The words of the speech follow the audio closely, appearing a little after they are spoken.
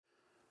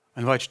I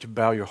invite you to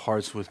bow your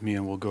hearts with me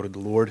and we'll go to the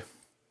Lord.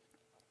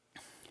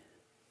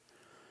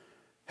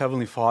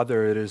 Heavenly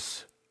Father, it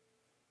is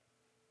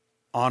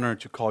honor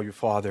to call you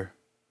Father.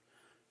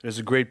 It is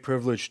a great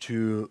privilege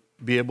to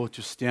be able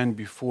to stand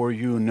before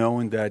you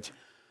knowing that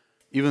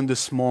even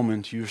this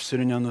moment you're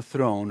sitting on the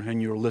throne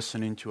and you're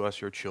listening to us,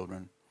 your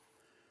children.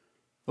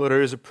 Lord,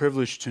 it is a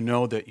privilege to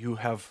know that you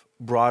have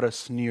brought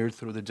us near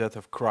through the death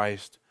of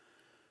Christ.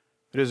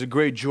 It is a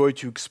great joy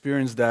to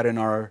experience that in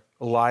our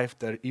life,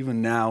 that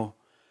even now,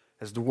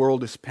 as the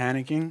world is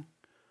panicking,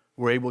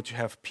 we're able to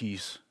have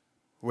peace.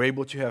 We're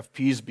able to have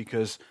peace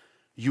because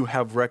you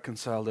have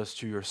reconciled us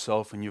to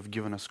yourself and you've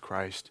given us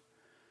Christ.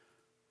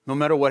 No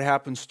matter what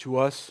happens to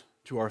us,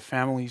 to our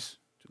families,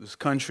 to this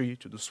country,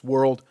 to this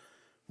world,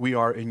 we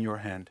are in your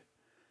hand.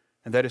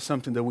 And that is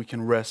something that we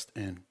can rest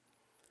in.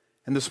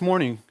 And this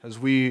morning, as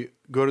we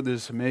go to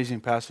this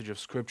amazing passage of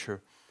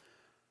Scripture,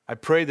 I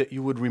pray that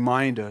you would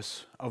remind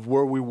us of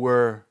where we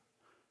were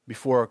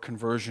before our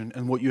conversion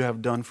and what you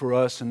have done for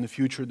us and the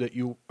future that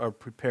you are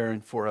preparing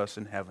for us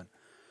in heaven.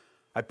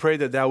 I pray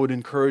that that would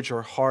encourage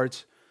our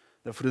hearts,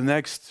 that for the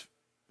next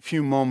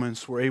few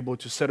moments we're able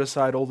to set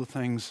aside all the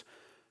things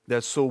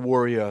that so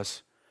worry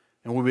us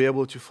and we'll be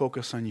able to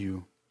focus on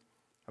you.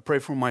 I pray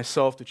for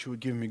myself that you would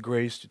give me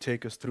grace to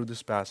take us through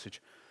this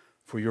passage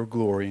for your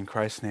glory. In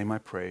Christ's name I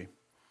pray.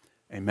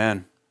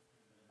 Amen.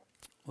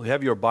 Well, you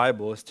have your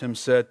Bible. As Tim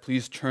said,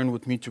 please turn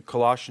with me to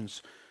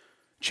Colossians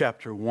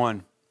chapter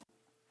 1.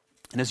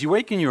 And as you're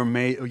making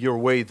your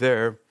way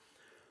there,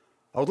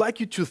 I would like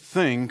you to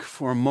think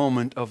for a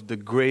moment of the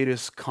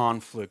greatest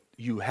conflict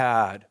you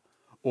had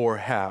or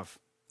have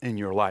in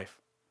your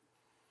life.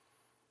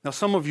 Now,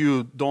 some of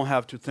you don't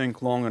have to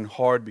think long and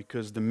hard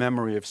because the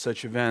memory of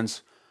such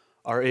events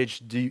are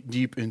etched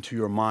deep into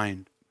your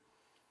mind.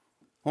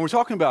 When we're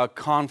talking about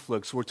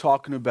conflicts, we're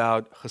talking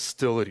about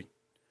hostility.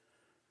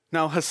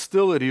 Now,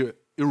 hostility, it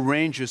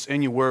ranges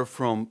anywhere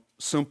from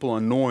simple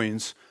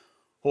annoyance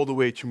all the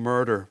way to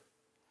murder.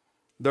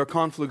 There are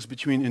conflicts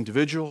between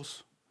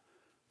individuals,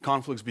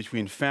 conflicts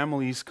between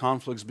families,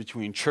 conflicts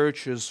between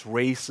churches,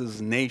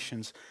 races,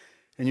 nations,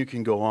 and you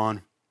can go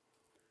on.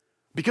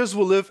 Because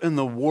we live in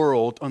the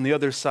world on the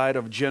other side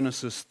of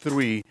Genesis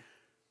 3,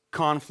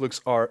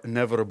 conflicts are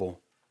inevitable.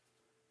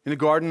 In the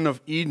Garden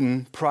of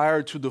Eden,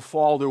 prior to the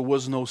fall, there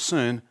was no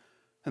sin,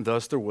 and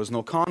thus there was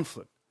no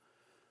conflict.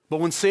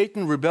 But when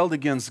Satan rebelled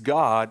against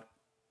God,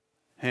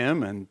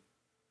 him and a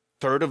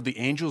third of the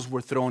angels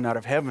were thrown out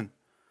of heaven.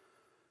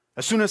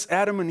 As soon as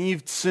Adam and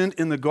Eve sinned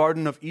in the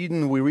Garden of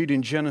Eden, we read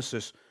in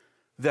Genesis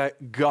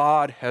that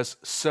God has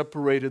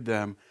separated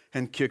them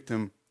and kicked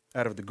them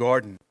out of the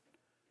garden.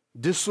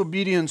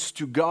 Disobedience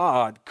to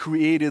God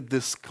created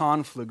this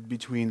conflict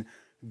between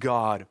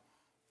God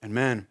and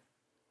man.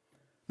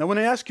 Now, when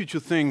I asked you to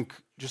think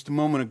just a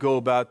moment ago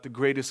about the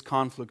greatest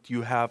conflict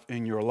you have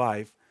in your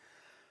life,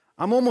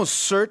 I'm almost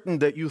certain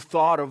that you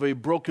thought of a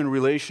broken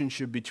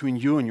relationship between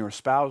you and your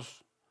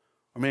spouse,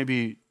 or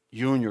maybe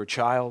you and your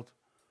child,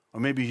 or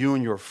maybe you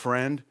and your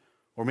friend,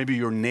 or maybe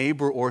your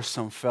neighbor or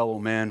some fellow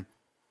man.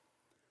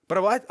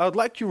 But I'd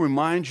like to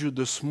remind you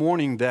this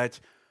morning that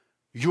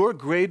your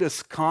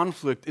greatest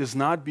conflict is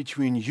not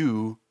between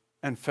you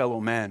and fellow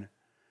man.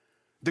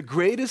 The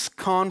greatest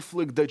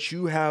conflict that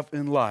you have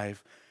in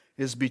life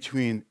is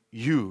between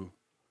you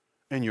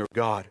and your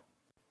God.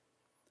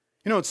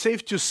 You know, it's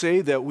safe to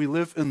say that we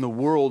live in the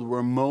world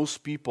where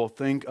most people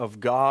think of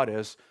God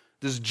as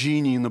this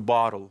genie in the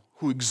bottle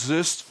who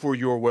exists for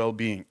your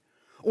well-being,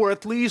 or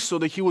at least so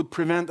that he would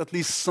prevent at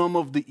least some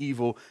of the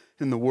evil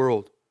in the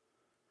world.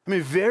 I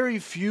mean, very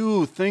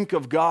few think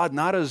of God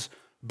not as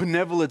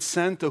benevolent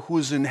Santa who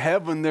is in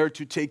heaven there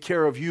to take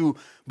care of you,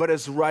 but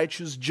as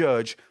righteous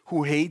judge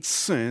who hates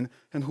sin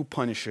and who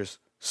punishes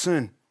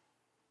sin.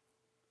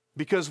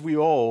 Because we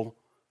all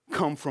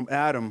come from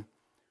Adam,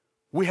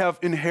 we have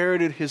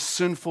inherited his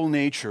sinful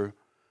nature.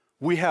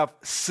 We have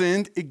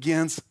sinned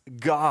against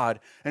God.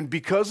 And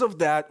because of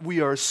that, we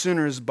are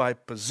sinners by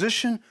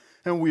position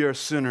and we are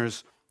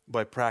sinners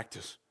by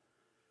practice.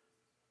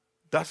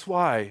 That's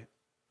why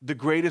the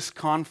greatest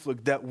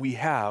conflict that we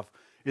have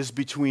is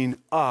between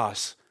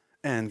us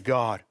and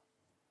God.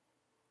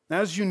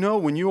 Now, as you know,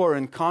 when you are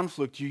in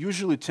conflict, you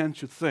usually tend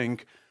to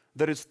think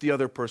that it's the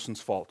other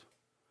person's fault.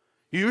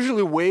 You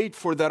usually wait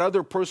for that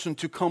other person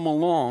to come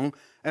along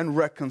and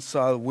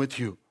reconcile with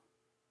you.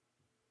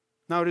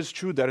 Now, it is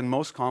true that in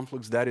most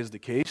conflicts that is the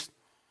case,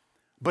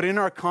 but in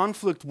our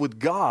conflict with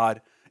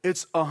God,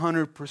 it's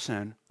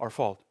 100% our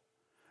fault.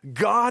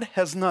 God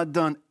has not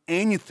done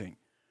anything,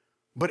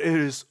 but it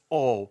is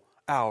all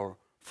our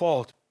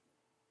fault.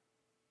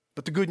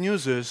 But the good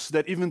news is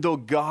that even though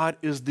God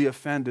is the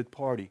offended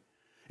party,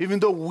 even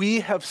though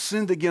we have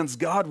sinned against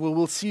God, we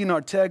will see in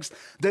our text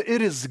that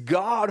it is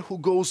God who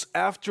goes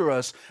after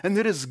us, and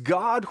it is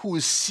God who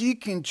is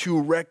seeking to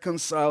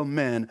reconcile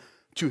man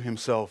to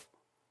himself.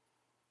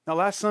 Now,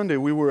 last Sunday,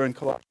 we were in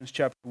Colossians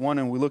chapter 1,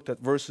 and we looked at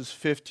verses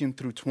 15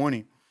 through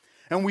 20.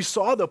 And we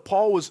saw that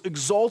Paul was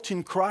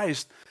exalting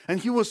Christ, and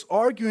he was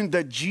arguing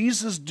that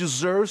Jesus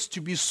deserves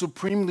to be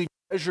supremely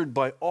treasured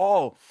by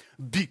all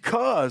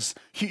because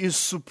he is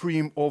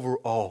supreme over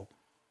all.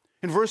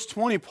 In verse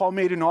 20, Paul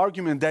made an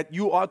argument that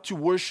you ought to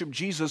worship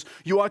Jesus,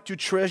 you ought to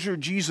treasure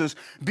Jesus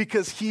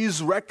because he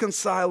is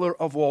reconciler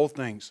of all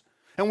things.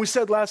 And we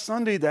said last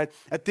Sunday that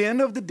at the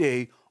end of the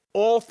day,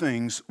 all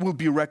things will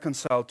be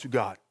reconciled to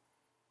God.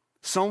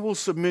 Some will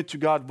submit to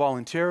God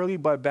voluntarily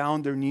by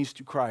bowing their knees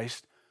to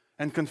Christ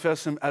and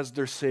confess him as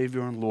their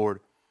Savior and Lord.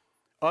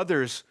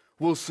 Others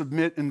will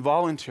submit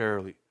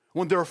involuntarily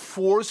when they're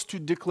forced to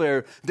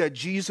declare that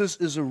Jesus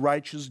is a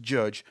righteous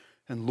judge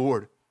and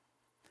Lord.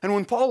 And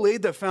when Paul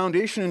laid the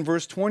foundation in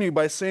verse 20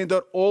 by saying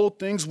that all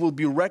things will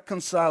be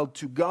reconciled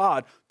to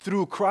God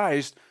through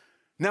Christ,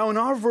 now in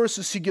our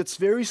verses he gets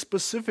very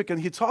specific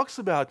and he talks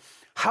about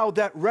how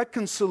that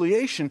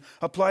reconciliation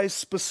applies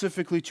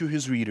specifically to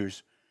his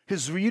readers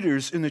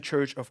in the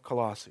church of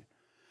Colossae.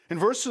 In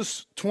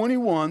verses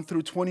 21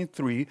 through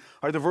 23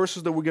 are the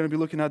verses that we're going to be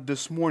looking at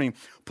this morning.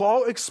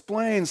 Paul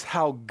explains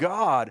how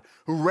God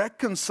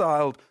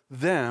reconciled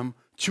them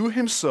to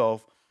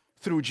himself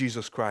through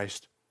Jesus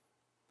Christ.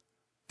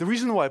 The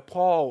reason why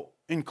Paul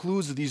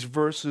includes these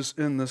verses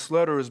in this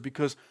letter is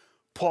because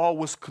Paul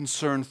was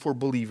concerned for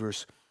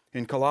believers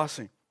in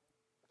Colossae.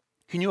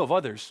 He knew of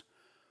others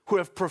who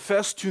have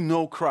professed to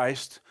know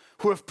Christ,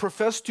 who have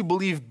professed to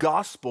believe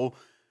gospel,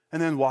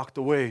 and then walked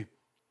away.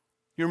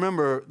 You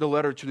remember the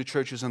letter to the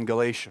churches in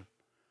Galatia.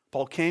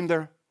 Paul came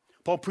there.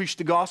 Paul preached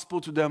the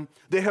gospel to them.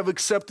 They have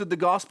accepted the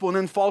gospel, and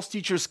then false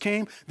teachers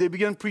came. They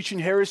began preaching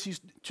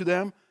heresies to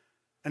them,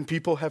 and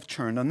people have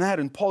turned on that.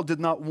 And Paul did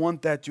not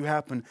want that to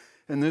happen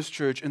in this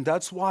church. And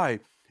that's why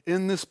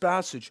in this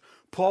passage,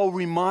 Paul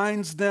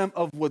reminds them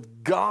of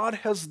what God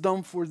has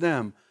done for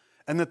them.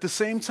 And at the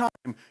same time,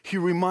 he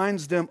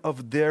reminds them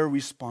of their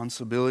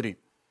responsibility.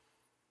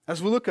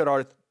 As we look at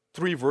our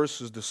 3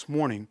 verses this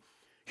morning,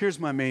 here's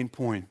my main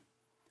point.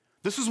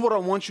 This is what I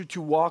want you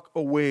to walk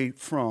away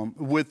from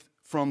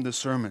the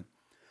sermon.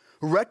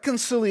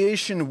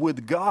 Reconciliation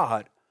with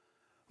God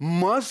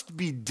must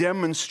be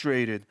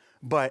demonstrated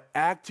by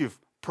active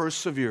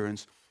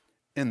perseverance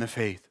in the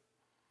faith.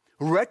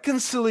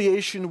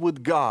 Reconciliation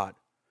with God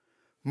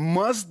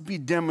must be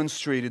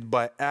demonstrated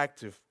by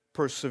active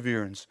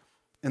perseverance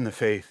in the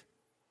faith.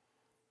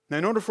 Now,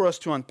 in order for us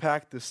to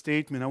unpack this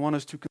statement, I want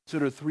us to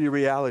consider 3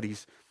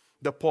 realities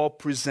that Paul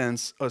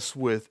presents us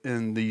with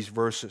in these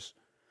verses.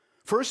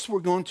 First, we're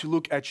going to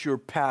look at your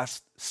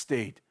past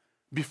state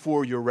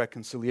before your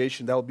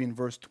reconciliation. That will be in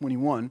verse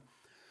 21.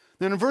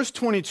 Then in verse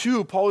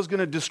 22, Paul is going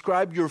to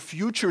describe your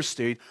future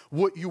state,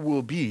 what you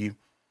will be.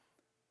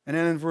 And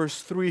then in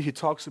verse 3, he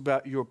talks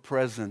about your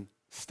present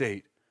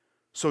state.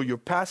 So your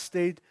past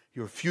state,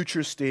 your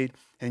future state,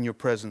 and your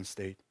present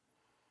state.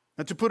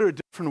 Now, to put it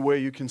a different way,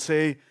 you can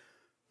say,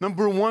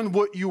 number 1,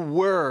 what you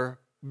were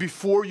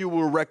before you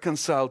were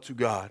reconciled to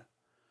God.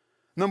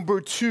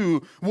 Number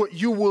 2, what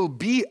you will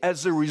be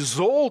as a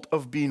result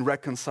of being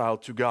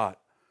reconciled to God.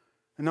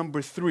 And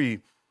number 3,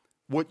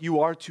 what you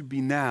are to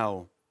be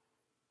now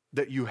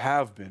that you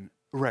have been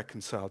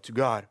reconciled to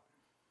God.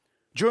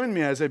 Join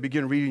me as I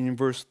begin reading in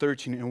verse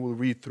 13 and we'll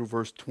read through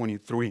verse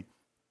 23.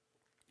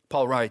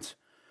 Paul writes,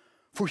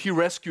 "For he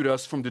rescued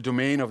us from the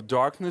domain of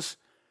darkness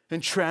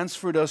and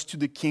transferred us to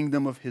the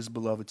kingdom of his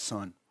beloved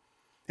Son,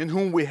 in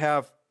whom we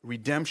have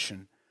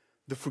redemption,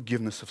 the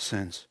forgiveness of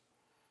sins.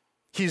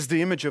 He is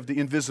the image of the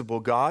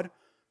invisible God,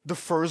 the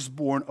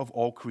firstborn of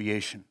all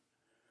creation.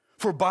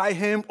 For by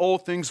him all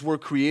things were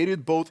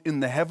created, both in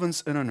the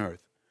heavens and on earth,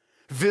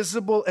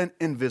 visible and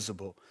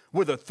invisible,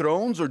 whether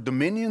thrones or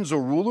dominions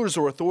or rulers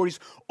or authorities,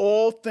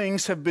 all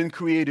things have been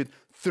created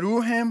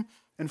through him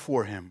and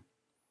for him.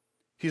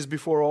 He is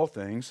before all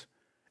things,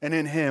 and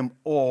in him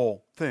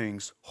all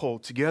things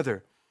hold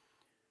together.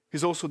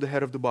 He's also the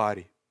head of the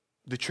body,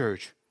 the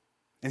church,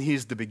 and he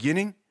is the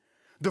beginning,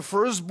 the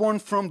firstborn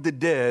from the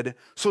dead,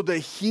 so that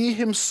he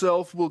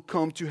himself will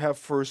come to have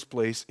first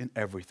place in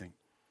everything.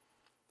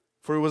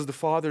 For it was the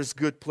Father's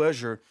good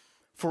pleasure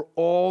for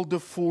all the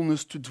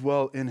fullness to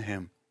dwell in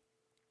him,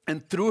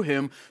 and through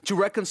him to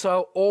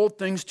reconcile all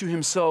things to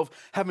himself,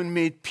 having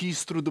made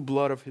peace through the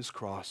blood of his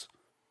cross.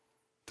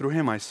 Through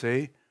him, I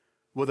say,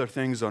 whether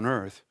things on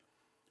earth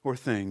or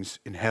things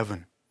in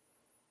heaven.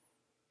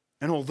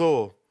 And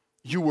although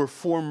you were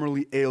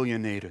formerly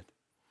alienated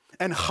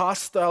and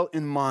hostile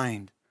in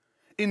mind,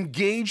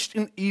 engaged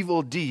in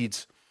evil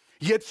deeds,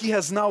 yet he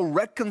has now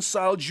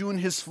reconciled you in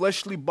his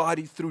fleshly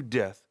body through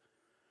death,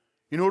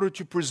 in order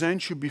to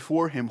present you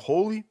before him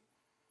holy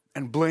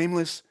and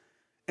blameless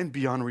and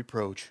beyond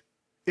reproach,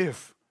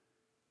 if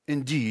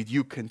indeed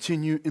you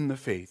continue in the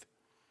faith,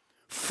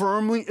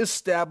 firmly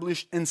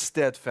established and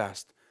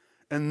steadfast,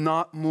 and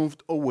not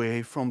moved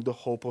away from the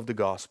hope of the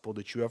gospel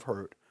that you have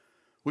heard,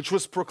 which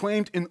was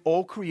proclaimed in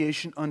all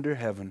creation under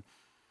heaven,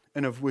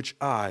 and of which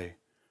I,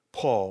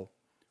 Paul,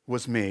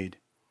 was made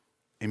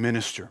a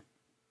minister."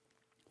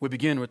 We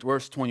begin with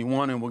verse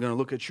 21, and we're going to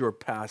look at your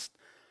past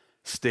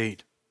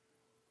state.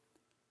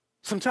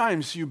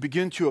 Sometimes you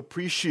begin to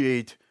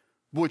appreciate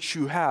what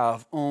you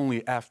have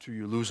only after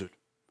you lose it.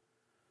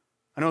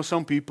 I know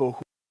some people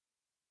who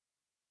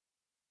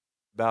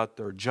about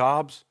their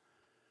jobs.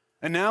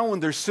 And now when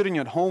they're sitting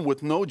at home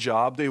with no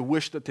job, they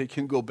wish that they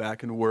can go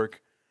back and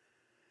work.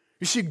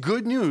 You see,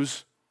 good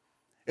news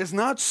is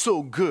not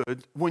so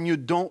good when you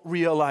don't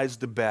realize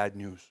the bad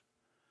news.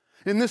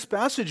 In this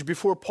passage,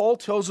 before Paul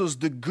tells us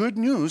the good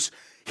news,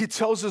 he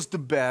tells us the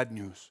bad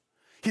news.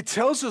 He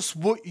tells us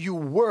what you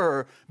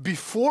were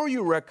before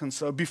you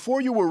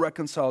were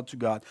reconciled to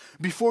God,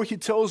 before he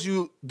tells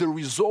you the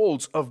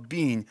results of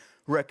being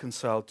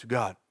reconciled to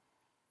God.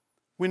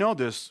 We know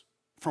this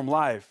from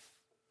life.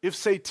 If,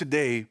 say,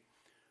 today,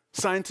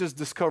 scientists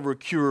discover a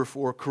cure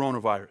for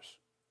coronavirus,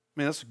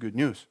 that's good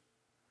news.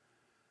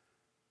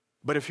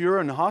 But if you're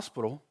in the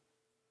hospital,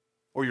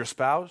 or your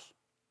spouse,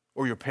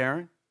 or your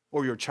parent,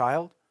 or your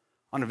child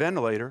on a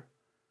ventilator,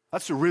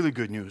 that's the really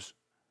good news.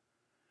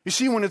 You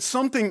see, when it's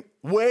something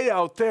way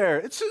out there,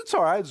 it's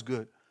all right, it's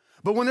good.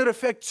 But when it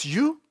affects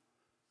you,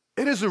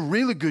 it is a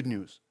really good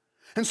news.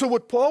 And so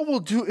what Paul will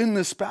do in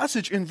this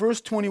passage in verse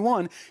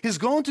 21, he's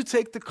going to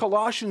take the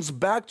Colossians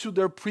back to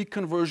their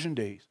pre-conversion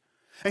days.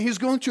 And he's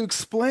going to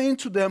explain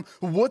to them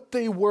what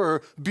they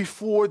were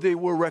before they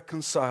were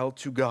reconciled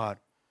to God.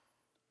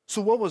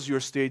 So what was your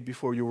state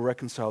before you were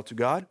reconciled to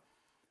God?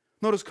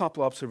 Notice a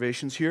couple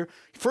observations here.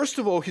 First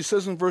of all, he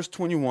says in verse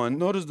 21,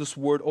 notice this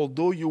word,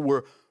 although you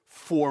were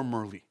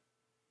formerly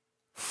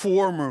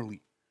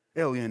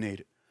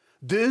alienated.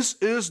 This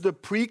is the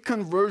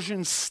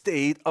pre-conversion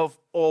state of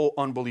all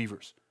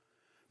unbelievers.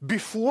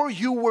 Before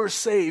you were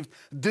saved,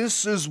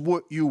 this is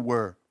what you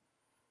were.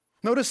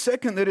 Notice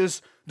second, that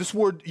is, this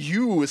word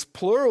you is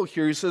plural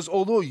here. He says,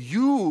 although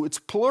you, it's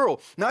plural.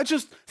 Not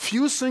just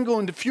few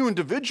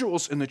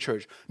individuals in the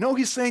church. No,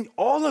 he's saying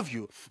all of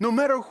you. No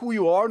matter who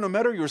you are, no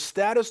matter your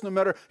status, no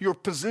matter your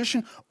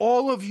position,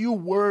 all of you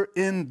were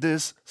in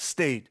this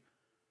state.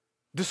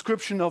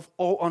 Description of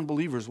all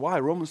unbelievers. Why?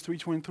 Romans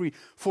 3:23.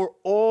 For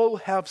all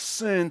have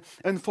sinned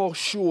and fall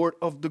short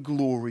of the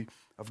glory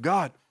of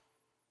God.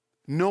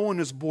 No one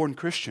is born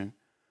Christian,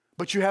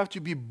 but you have to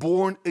be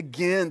born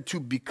again to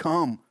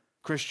become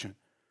Christian.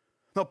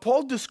 Now,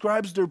 Paul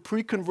describes their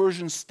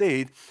pre-conversion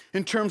state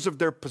in terms of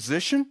their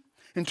position,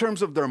 in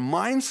terms of their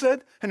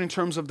mindset, and in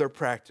terms of their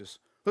practice.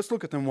 Let's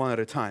look at them one at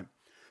a time.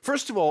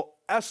 First of all,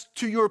 as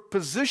to your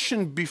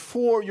position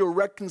before your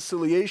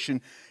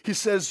reconciliation, he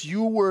says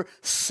you were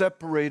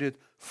separated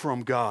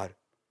from God.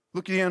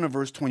 Look at the end of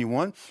verse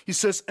 21. He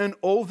says, and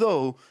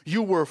although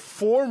you were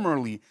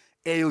formerly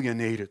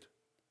alienated.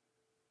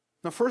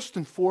 Now, first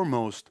and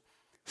foremost,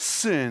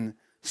 sin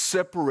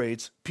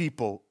separates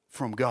people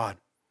from God.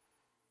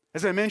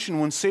 As I mentioned,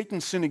 when Satan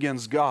sinned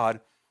against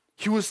God,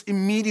 he was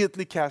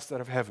immediately cast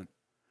out of heaven.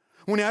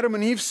 When Adam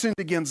and Eve sinned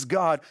against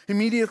God,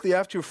 immediately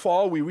after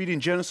fall, we read in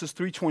Genesis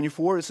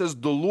 3:24, it says,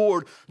 the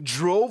Lord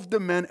drove the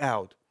men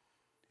out.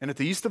 And at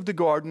the east of the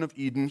Garden of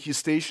Eden, he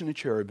stationed a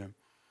cherubim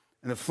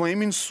and a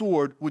flaming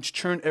sword which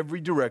turned every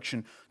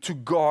direction to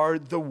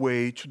guard the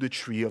way to the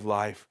tree of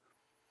life.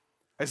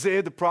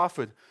 Isaiah the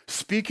prophet,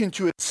 speaking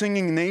to a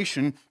singing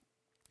nation,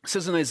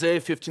 says in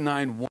Isaiah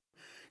 59:1,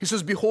 he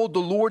says, behold, the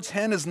Lord's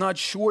hand is not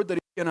short that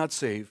he cannot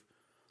save,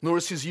 nor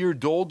is his ear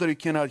dull that he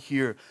cannot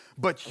hear.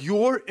 But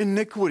your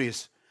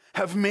iniquities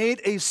have made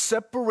a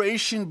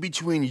separation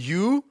between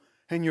you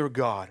and your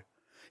God,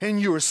 and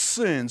your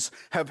sins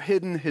have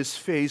hidden his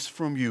face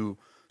from you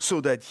so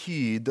that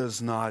he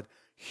does not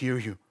hear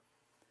you.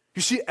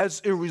 You see,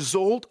 as a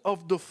result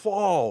of the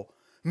fall,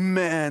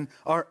 men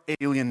are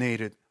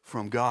alienated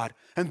from God.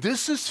 And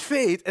this is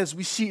fate, as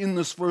we see in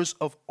this verse,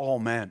 of all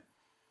men.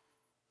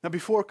 Now,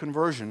 before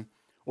conversion,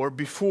 or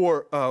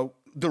before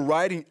the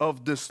writing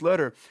of this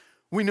letter,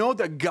 we know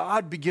that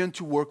God began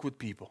to work with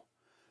people.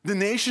 The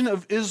nation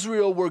of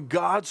Israel were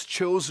God's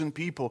chosen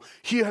people.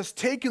 He has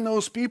taken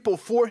those people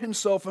for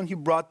himself and he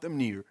brought them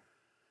near.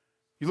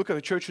 You look at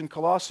the church in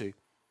Colossae,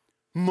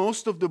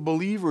 most of the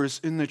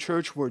believers in the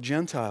church were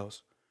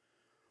Gentiles.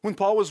 When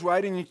Paul was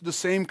writing into the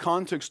same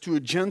context to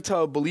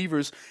Gentile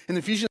believers in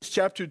Ephesians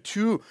chapter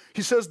 2,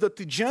 he says that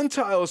the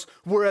Gentiles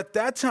were at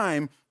that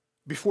time,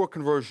 before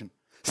conversion,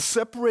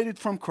 separated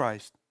from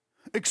Christ,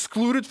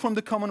 excluded from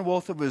the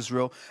commonwealth of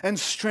Israel, and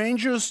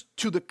strangers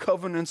to the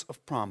covenants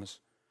of promise,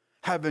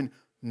 having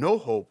no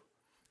hope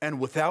and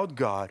without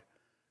God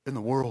in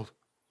the world.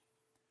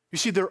 You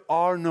see, there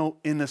are no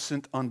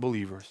innocent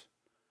unbelievers.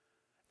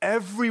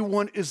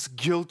 Everyone is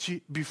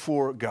guilty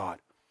before God.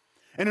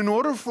 And in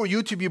order for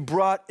you to be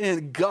brought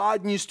in,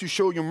 God needs to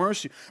show you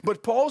mercy.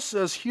 But Paul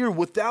says here,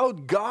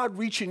 without God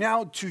reaching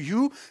out to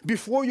you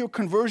before your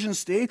conversion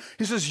state,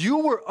 he says you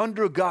were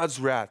under God's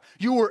wrath.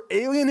 You were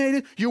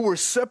alienated, you were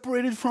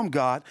separated from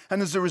God,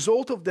 and as a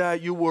result of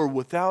that, you were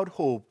without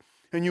hope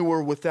and you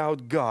were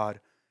without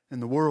God in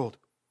the world.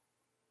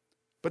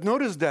 But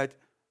notice that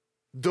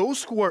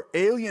those who are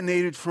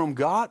alienated from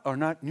God are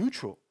not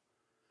neutral.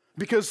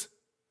 Because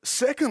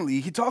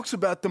secondly, he talks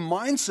about the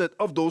mindset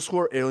of those who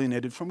are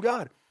alienated from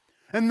God.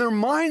 And their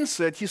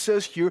mindset, he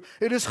says here,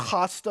 it is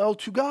hostile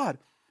to God.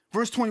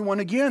 Verse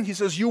 21 again, he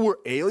says, you were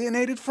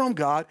alienated from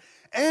God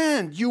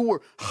and you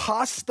were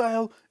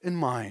hostile in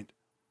mind.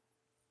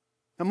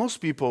 Now,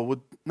 most people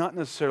would not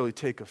necessarily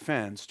take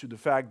offense to the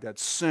fact that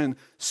sin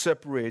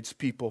separates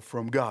people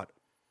from God.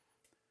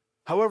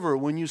 However,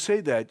 when you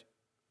say that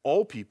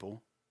all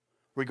people,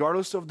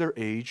 regardless of their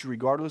age,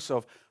 regardless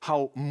of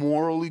how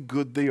morally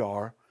good they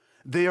are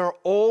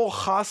all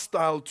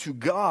hostile to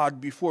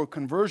God before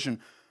conversion,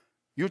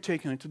 you're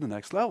taking it to the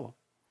next level.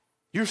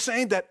 You're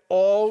saying that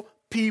all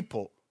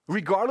people,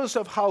 regardless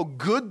of how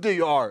good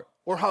they are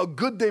or how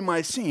good they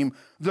might seem,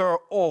 they are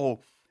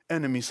all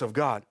enemies of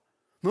God.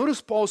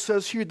 Notice Paul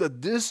says here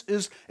that this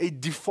is a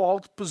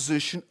default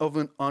position of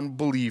an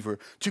unbeliever,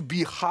 to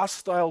be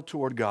hostile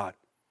toward God.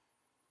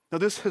 Now,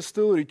 this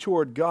hostility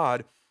toward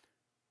God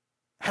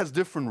has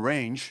different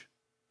range.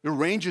 It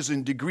ranges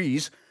in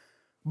degrees,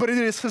 but it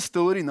is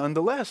hostility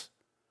nonetheless.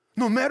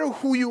 No matter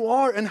who you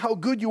are and how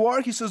good you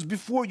are, he says,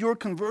 before your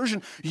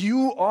conversion,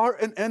 you are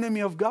an enemy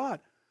of God.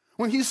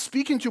 When he's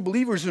speaking to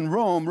believers in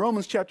Rome,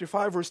 Romans chapter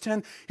 5, verse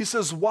 10, he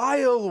says,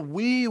 while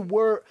we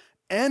were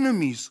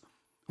enemies,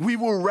 we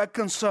were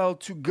reconciled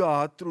to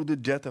God through the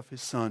death of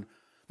his Son.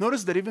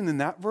 Notice that even in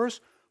that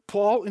verse,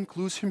 Paul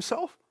includes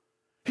himself.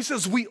 He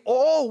says, we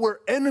all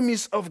were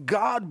enemies of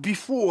God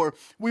before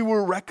we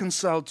were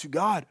reconciled to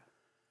God.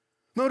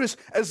 Notice,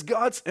 as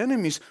God's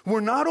enemies,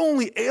 we're not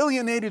only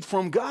alienated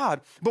from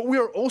God, but we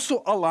are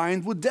also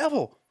aligned with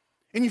devil.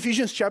 In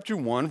Ephesians chapter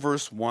 1,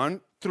 verse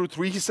 1 through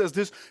 3, he says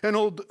this,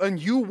 and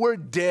you were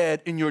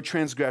dead in your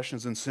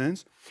transgressions and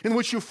sins, in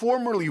which you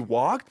formerly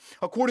walked,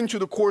 according to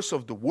the course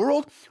of the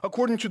world,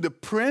 according to the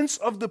prince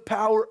of the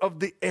power of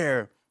the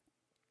air,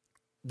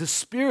 the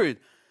spirit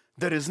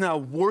that is now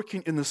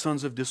working in the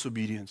sons of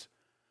disobedience.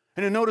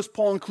 And then notice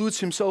Paul includes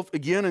himself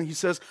again, and he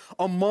says,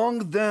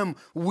 among them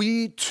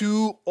we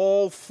too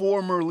all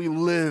formerly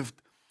lived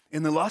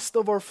in the lust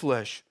of our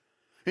flesh,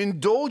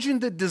 indulging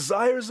the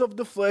desires of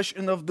the flesh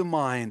and of the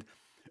mind,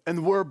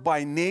 and were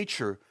by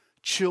nature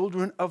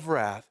children of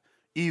wrath,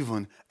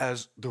 even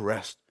as the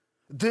rest.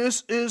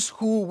 This is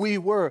who we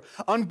were.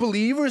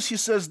 Unbelievers, he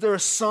says, they're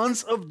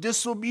sons of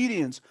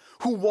disobedience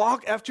who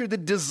walk after the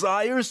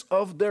desires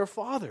of their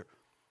father.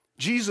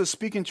 Jesus,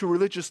 speaking to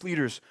religious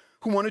leaders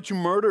who wanted to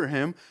murder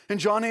him, in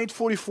John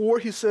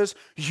 8:44, he says,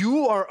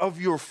 you are of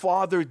your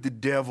father, the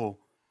devil,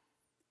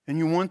 and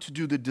you want to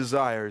do the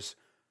desires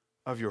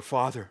of your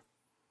father.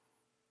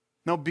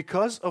 Now,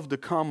 because of the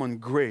common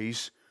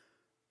grace,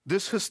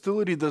 this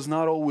hostility does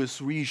not always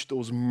reach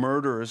those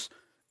murderous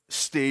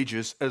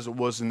stages as it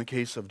was in the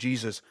case of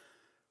Jesus,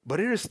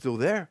 but it is still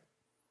there.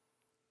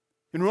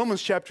 In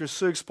Romans chapter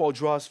 6, Paul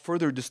draws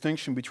further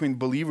distinction between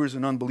believers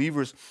and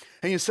unbelievers.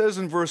 And he says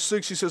in verse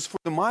 6, he says, for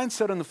the mind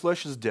set on the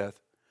flesh is death,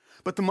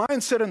 but the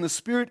mind set on the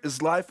spirit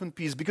is life and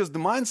peace, because the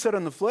mind set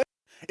on the flesh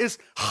is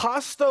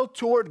hostile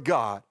toward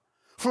God,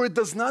 for it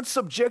does not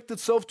subject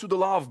itself to the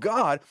law of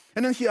God.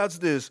 And then he adds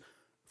this,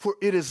 for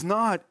it is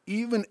not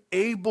even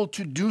able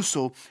to do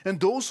so. And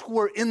those who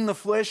are in the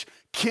flesh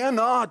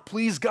cannot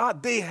please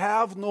God. They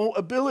have no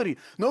ability.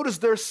 Notice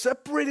they're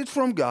separated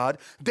from God.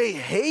 They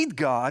hate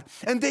God,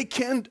 and they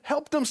can't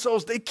help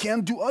themselves. They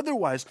can't do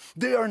otherwise.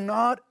 They are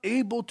not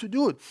able to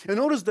do it. And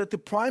notice that the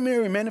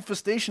primary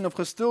manifestation of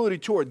hostility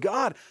toward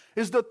God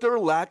is that their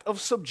lack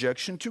of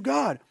subjection to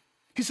God.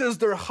 He says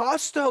they're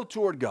hostile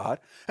toward God,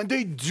 and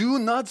they do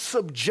not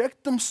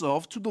subject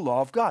themselves to the law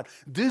of God.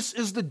 This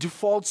is the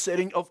default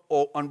setting of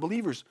all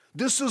unbelievers.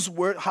 This is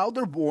how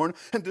they're born,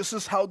 and this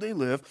is how they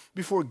live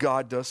before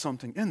God does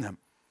something in them.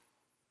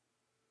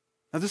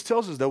 Now, this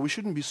tells us that we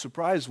shouldn't be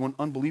surprised when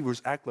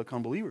unbelievers act like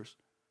unbelievers,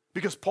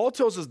 because Paul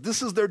tells us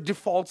this is their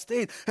default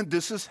state, and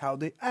this is how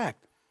they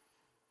act.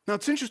 Now,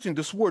 it's interesting.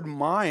 This word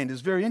mind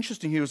is very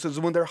interesting here. It says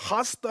when they're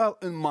hostile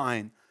in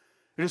mind.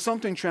 It is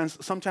something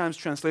sometimes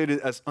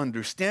translated as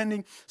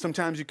understanding.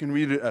 Sometimes you can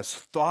read it as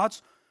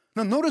thoughts.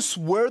 Now notice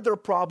where their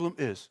problem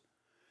is.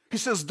 He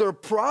says their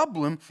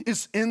problem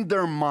is in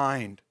their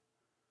mind.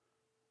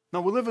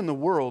 Now we live in a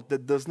world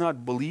that does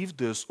not believe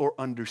this or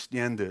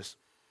understand this.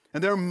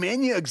 And there are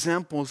many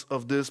examples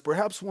of this.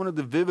 Perhaps one of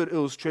the vivid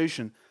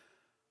illustrations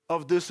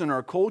of this in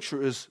our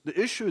culture is the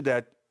issue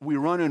that we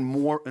run in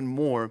more and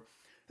more,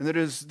 and that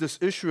is this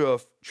issue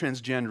of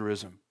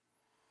transgenderism.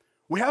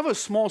 We have a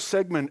small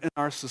segment in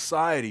our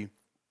society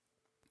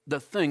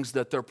that thinks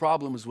that their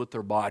problem is with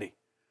their body.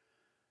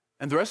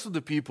 And the rest of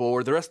the people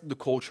or the rest of the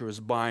culture is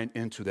buying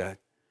into that.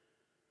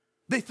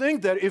 They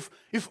think that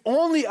if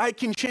only I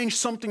can change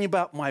something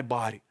about my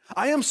body.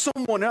 I am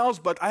someone else,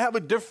 but I have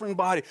a different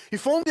body.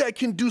 If only I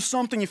can do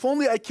something, if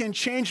only I can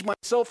change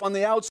myself on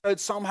the outside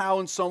somehow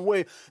in some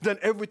way, then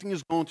everything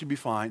is going to be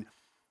fine.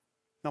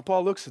 Now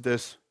Paul looks at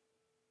this.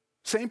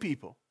 Same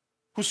people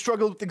who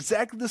struggle with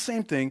exactly the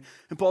same thing.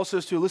 And Paul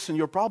says to you, listen,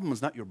 your problem is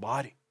not your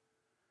body.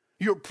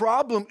 Your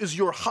problem is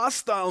your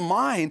hostile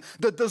mind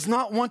that does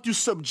not want to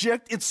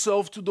subject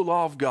itself to the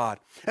law of God.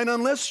 And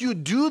unless you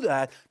do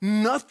that,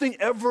 nothing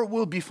ever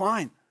will be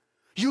fine.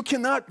 You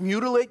cannot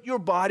mutilate your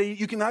body.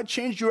 You cannot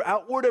change your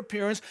outward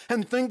appearance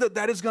and think that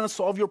that is going to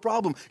solve your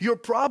problem. Your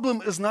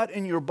problem is not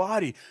in your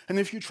body. And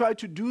if you try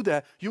to do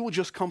that, you will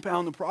just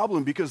compound the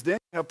problem, because then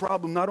you have a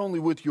problem not only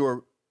with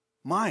your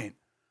mind,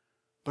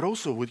 but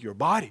also with your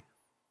body.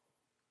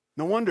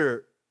 No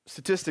wonder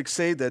statistics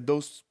say that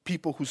those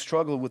people who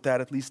struggle with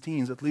that, at least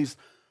teens, at least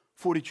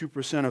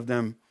 42% of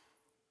them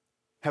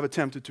have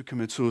attempted to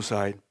commit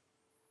suicide.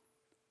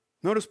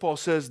 Notice Paul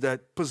says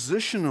that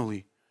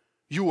positionally,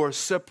 you are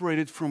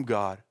separated from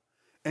God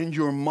and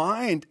your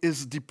mind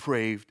is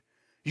depraved.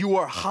 You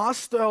are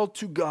hostile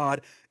to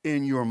God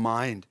in your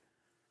mind.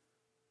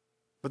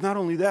 But not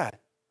only that,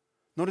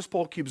 notice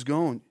Paul keeps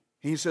going.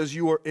 He says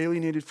you are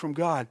alienated from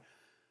God.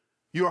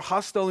 You are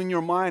hostile in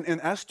your mind, and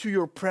as to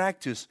your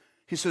practice,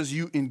 he says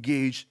you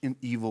engage in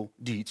evil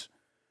deeds.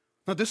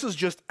 Now this is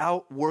just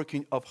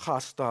outworking of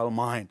hostile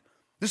mind.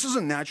 This is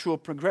a natural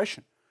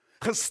progression.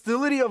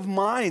 Hostility of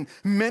mind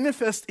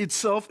manifests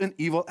itself in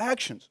evil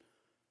actions.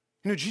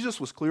 Jesus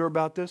was clear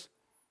about this.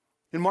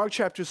 In Mark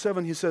chapter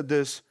 7, he said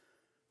this,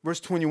 verse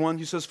 21,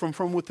 he says,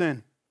 from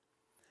within,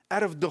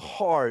 out of the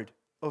heart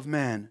of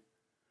man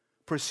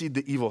proceed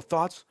the evil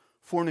thoughts,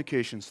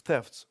 fornications,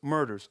 thefts,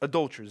 murders,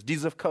 adulteries,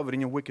 deeds of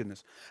coveting and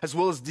wickedness, as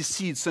well as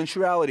deceit,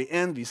 sensuality,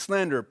 envy,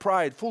 slander,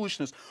 pride,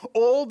 foolishness.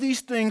 All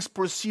these things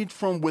proceed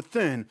from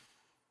within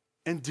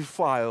and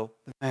defile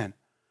the man.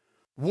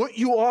 What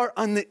you are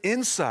on the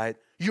inside,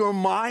 your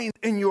mind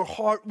and your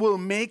heart will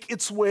make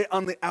its way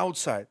on the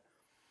outside.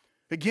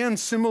 Again,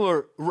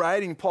 similar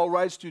writing, Paul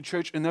writes to the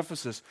church in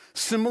Ephesus.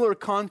 Similar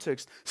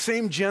context,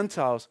 same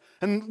Gentiles.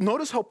 And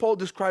notice how Paul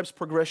describes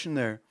progression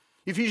there.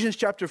 Ephesians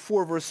chapter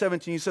 4, verse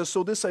 17, he says,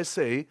 so this I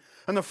say,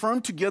 and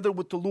affirm together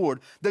with the Lord,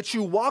 that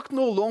you walk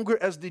no longer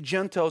as the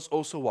Gentiles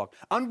also walk.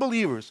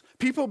 Unbelievers,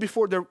 people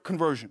before their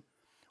conversion,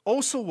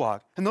 also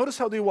walk. And notice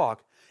how they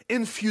walk.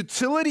 In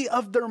futility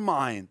of their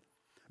mind,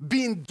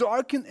 being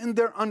darkened in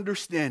their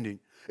understanding,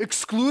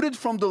 excluded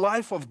from the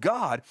life of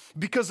God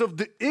because of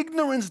the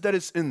ignorance that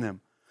is in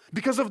them,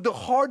 because of the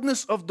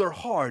hardness of their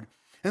heart.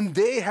 And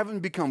they, having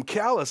become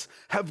callous,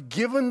 have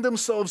given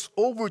themselves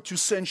over to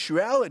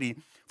sensuality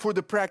for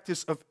the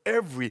practice of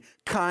every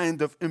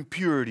kind of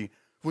impurity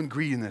with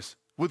greediness.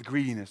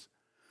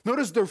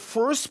 Notice their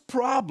first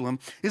problem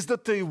is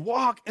that they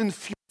walk in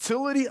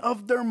futility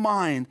of their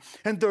mind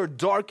and they're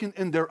darkened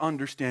in their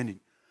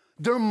understanding.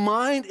 Their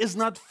mind is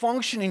not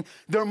functioning.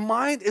 Their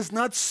mind is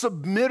not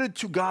submitted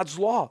to God's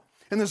law.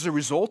 And as a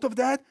result of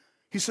that,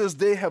 he says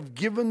they have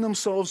given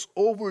themselves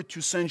over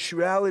to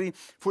sensuality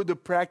for the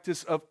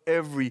practice of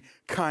every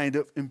kind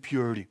of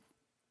impurity.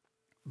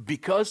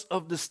 Because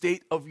of the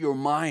state of your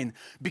mind,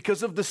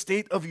 because of the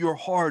state of your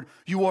heart,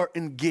 you are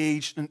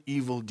engaged in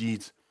evil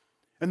deeds.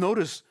 And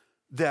notice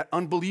that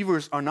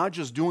unbelievers are not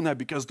just doing that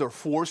because they're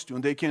forced to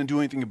and they can't do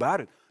anything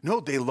about it.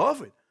 No, they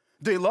love it.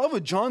 They love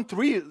it. John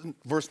 3,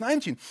 verse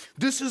 19.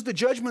 This is the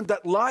judgment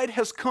that light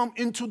has come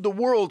into the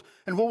world.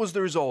 And what was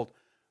the result?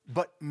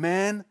 But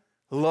man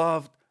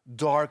loved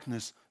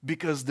darkness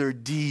because their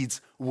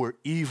deeds were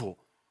evil.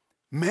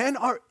 Men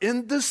are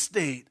in this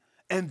state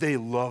and they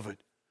love it.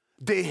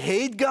 They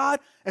hate God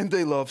and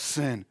they love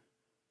sin.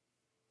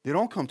 They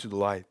don't come to the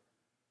light.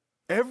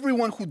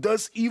 Everyone who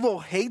does evil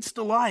hates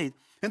the light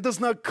and does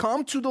not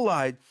come to the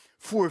light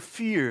for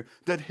fear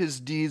that his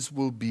deeds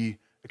will be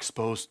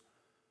exposed.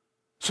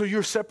 So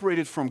you're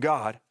separated from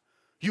God,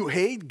 you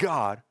hate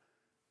God,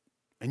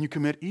 and you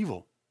commit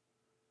evil.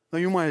 Now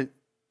you might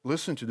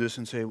listen to this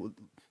and say, well,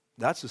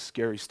 that's a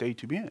scary state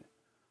to be in.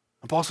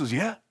 And Paul says,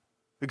 yeah,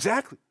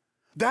 exactly.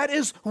 That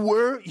is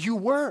where you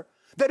were.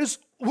 That is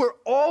where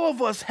all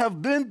of us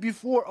have been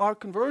before our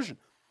conversion.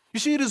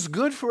 You see, it is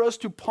good for us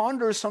to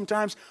ponder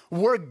sometimes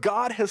where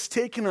God has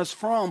taken us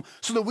from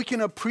so that we can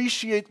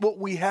appreciate what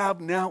we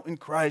have now in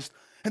Christ.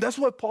 And that's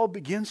why Paul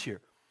begins here.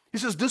 He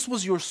says, this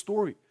was your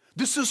story.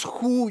 This is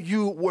who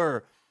you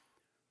were.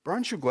 But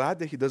aren't you glad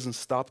that he doesn't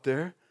stop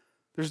there?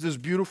 There's this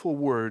beautiful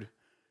word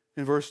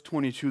in verse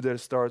 22 that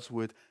starts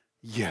with,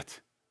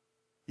 yet.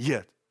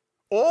 Yet.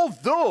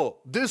 Although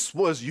this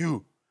was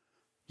you,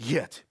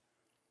 yet.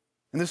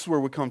 And this is where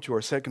we come to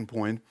our second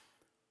point,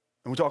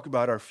 and we talk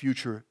about our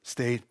future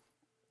state.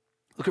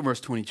 Look at verse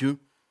 22.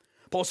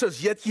 Paul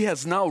says, yet he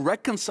has now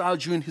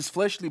reconciled you in his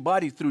fleshly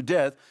body through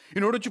death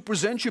in order to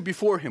present you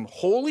before him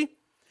holy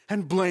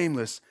and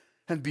blameless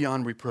and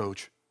beyond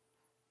reproach.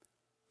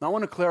 Now, I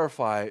want to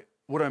clarify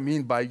what I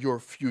mean by your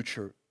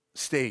future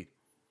state.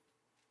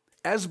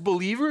 As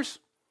believers,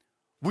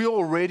 we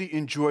already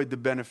enjoyed the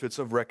benefits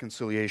of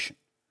reconciliation.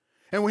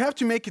 And we have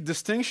to make a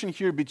distinction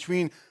here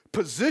between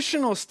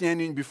positional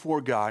standing before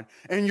God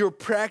and your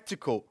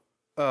practical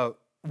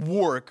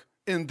work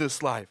in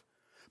this life.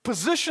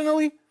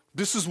 Positionally,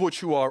 this is what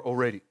you are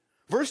already.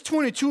 Verse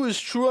 22 is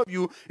true of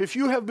you if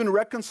you have been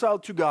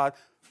reconciled to God.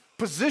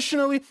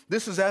 Positionally,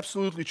 this is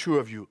absolutely true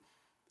of you.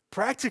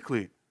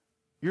 Practically,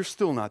 you're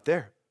still not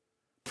there.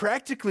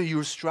 Practically,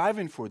 you're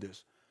striving for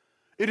this.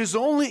 It is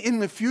only in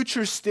the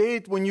future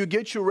state when you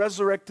get your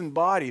resurrected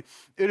body,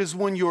 it is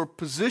when your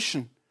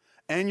position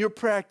and your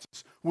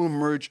practice will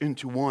merge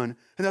into one.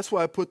 And that's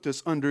why I put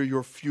this under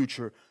your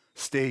future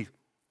state.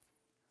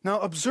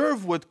 Now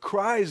observe what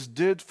Christ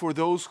did for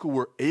those who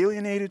were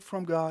alienated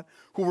from God,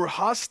 who were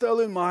hostile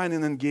in mind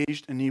and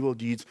engaged in evil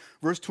deeds.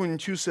 Verse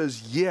 22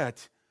 says,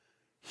 yet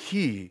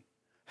he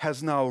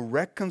has now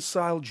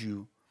reconciled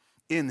you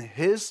in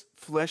his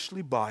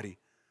fleshly body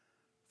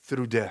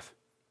through death.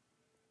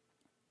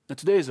 Now,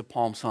 today is a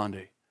Palm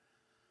Sunday.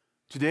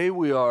 Today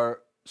we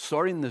are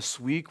starting this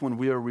week when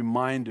we are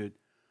reminded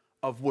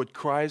of what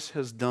Christ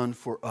has done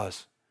for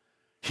us.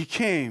 He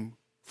came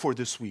for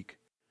this week.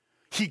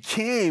 He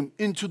came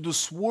into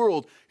this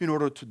world in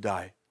order to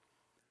die.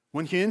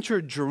 When he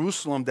entered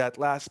Jerusalem that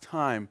last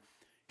time,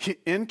 he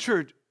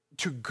entered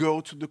to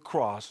go to the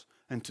cross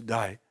and to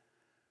die.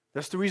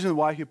 That's the reason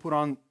why he put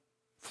on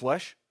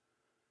flesh,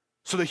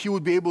 so that he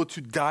would be able to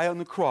die on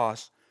the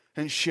cross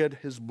and shed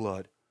his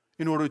blood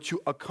in order to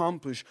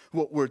accomplish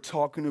what we're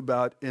talking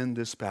about in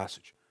this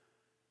passage.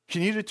 He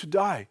needed to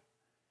die.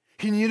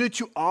 He needed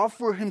to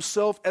offer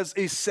himself as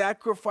a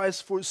sacrifice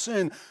for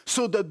sin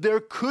so that there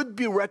could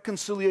be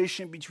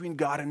reconciliation between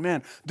God and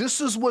man.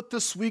 This is what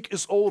this week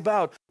is all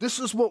about. This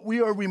is what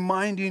we are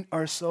reminding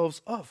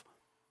ourselves of.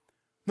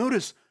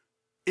 Notice,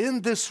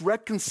 in this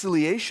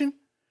reconciliation,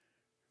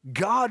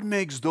 God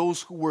makes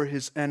those who were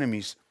his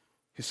enemies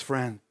his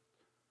friend.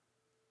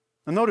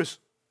 Now notice,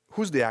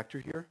 who's the actor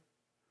here?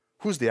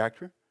 Who's the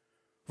actor?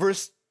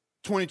 Verse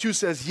 22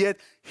 says, yet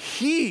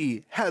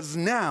he has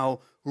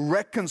now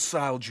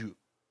reconciled you.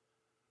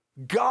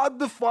 God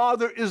the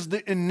Father is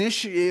the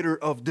initiator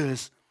of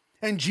this,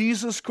 and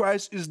Jesus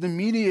Christ is the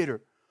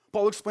mediator.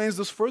 Paul explains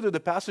this further, the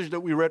passage that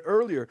we read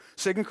earlier.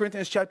 2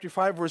 Corinthians chapter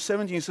 5, verse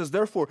 17 says,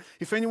 therefore,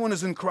 if anyone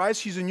is in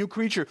Christ, he's a new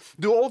creature.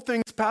 The old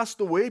things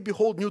passed away,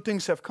 behold, new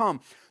things have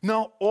come.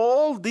 Now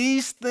all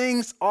these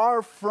things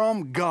are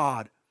from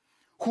God,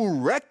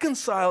 who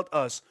reconciled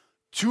us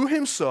to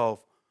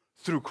himself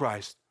through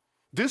Christ.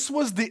 This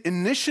was the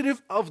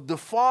initiative of the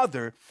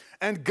Father,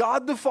 and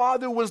God the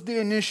Father was the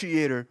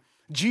initiator.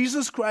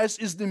 Jesus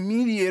Christ is the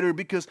mediator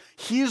because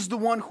he is the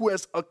one who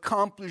has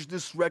accomplished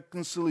this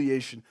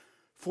reconciliation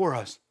for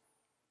us.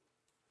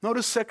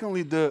 Notice,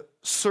 secondly, the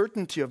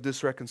certainty of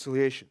this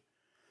reconciliation.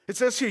 It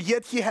says here,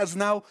 yet he has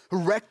now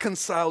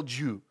reconciled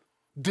you.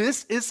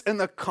 This is an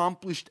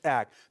accomplished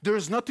act. There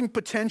is nothing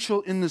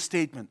potential in the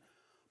statement.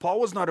 Paul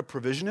was not a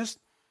provisionist.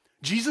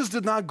 Jesus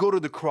did not go to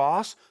the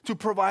cross to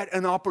provide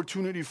an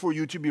opportunity for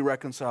you to be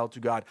reconciled to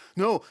God.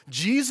 No,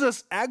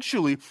 Jesus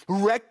actually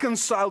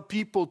reconciled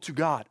people to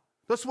God.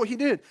 That's what he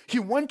did. He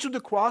went to the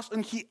cross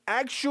and he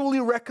actually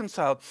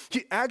reconciled.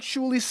 He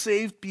actually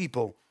saved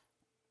people.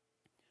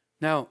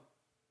 Now,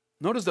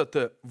 notice that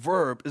the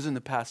verb is in the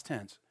past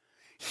tense.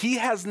 He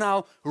has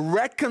now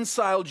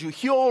reconciled you.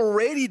 He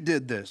already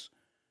did this.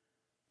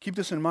 Keep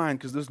this in mind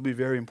because this will be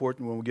very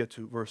important when we get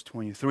to verse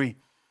 23.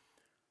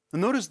 Now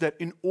notice that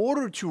in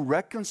order to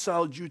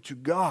reconcile you to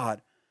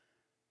God,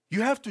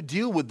 you have to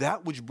deal with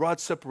that which brought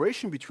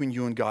separation between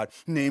you and God,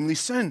 namely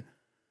sin.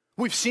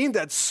 We've seen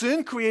that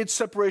sin creates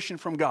separation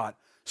from God.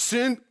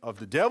 Sin of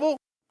the devil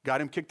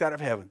got him kicked out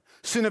of heaven.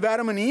 Sin of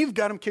Adam and Eve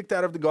got him kicked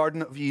out of the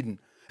Garden of Eden.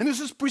 And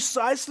this is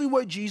precisely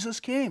why Jesus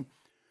came.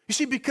 You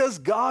see, because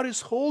God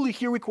is holy,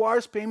 he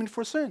requires payment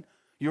for sin.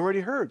 You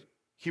already heard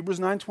Hebrews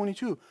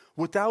 9:22.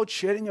 Without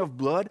shedding of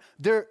blood,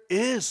 there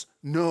is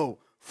no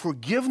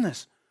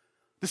forgiveness.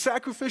 The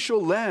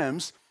sacrificial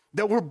lambs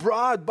that were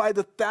brought by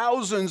the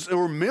thousands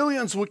or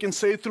millions, we can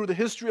say, through the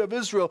history of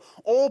Israel,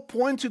 all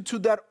pointed to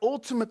that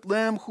ultimate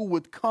lamb who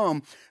would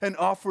come and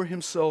offer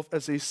himself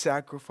as a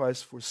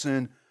sacrifice for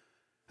sin.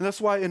 And that's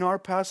why in our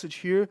passage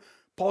here,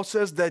 Paul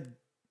says that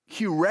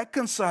he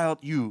reconciled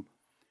you.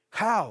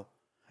 How?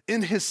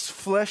 In his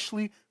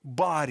fleshly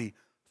body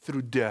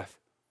through death.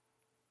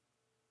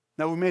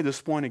 Now we made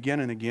this point again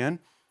and again,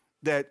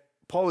 that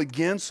Paul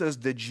again says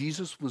that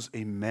Jesus was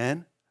a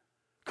man,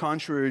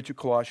 contrary to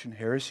Colossian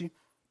heresy.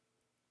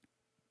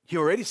 He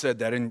already said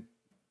that in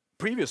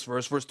previous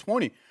verse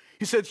 20.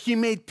 He said he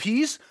made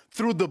peace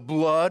through the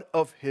blood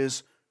of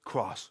his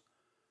cross.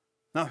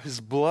 Now his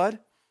blood,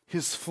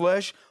 his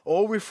flesh,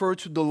 all refer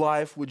to the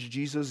life which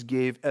Jesus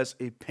gave as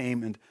a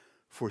payment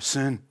for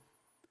sin.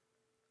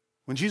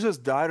 When Jesus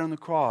died on the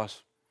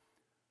cross,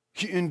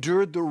 he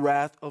endured the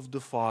wrath of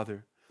the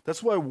Father.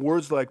 That's why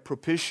words like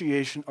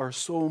propitiation are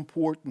so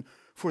important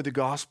for the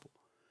gospel.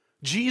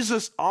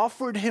 Jesus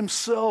offered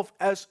himself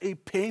as a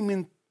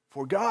payment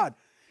for God.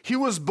 He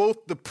was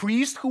both the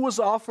priest who was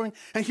offering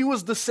and he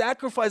was the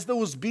sacrifice that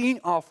was being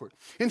offered.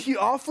 And he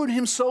offered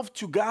himself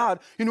to God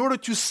in order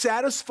to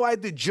satisfy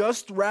the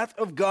just wrath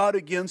of God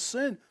against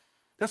sin.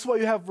 That's why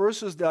you have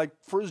verses like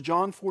 1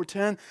 John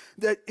 4:10,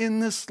 that in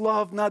this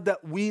love, not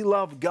that we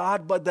love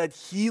God, but that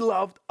he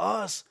loved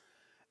us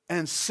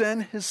and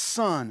sent his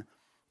Son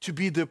to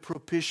be the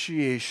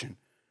propitiation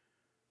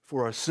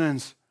for our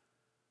sins.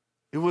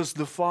 It was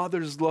the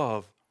Father's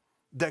love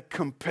that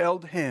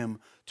compelled him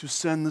to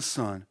send the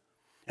Son.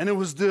 And it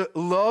was the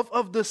love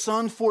of the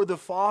Son for the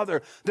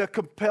Father that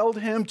compelled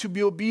him to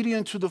be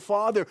obedient to the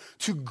Father,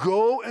 to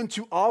go and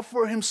to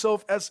offer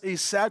himself as a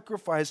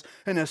sacrifice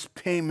and as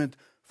payment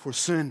for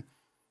sin.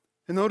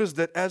 And notice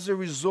that as a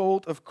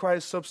result of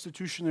Christ's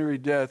substitutionary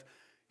death,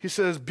 he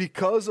says,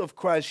 because of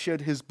Christ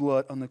shed his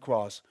blood on the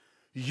cross,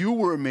 you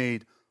were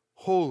made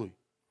holy,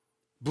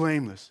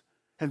 blameless,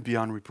 and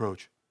beyond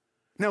reproach.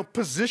 Now,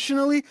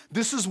 positionally,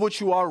 this is what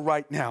you are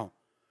right now.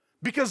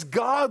 Because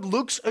God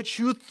looks at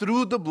you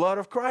through the blood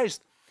of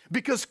Christ.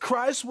 Because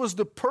Christ was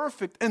the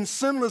perfect and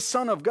sinless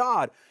Son of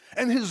God,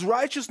 and his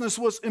righteousness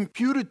was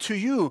imputed to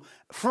you.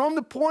 From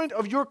the point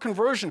of your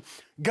conversion,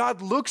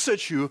 God looks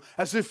at you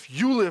as if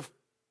you live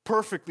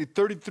perfectly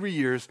 33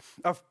 years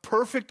of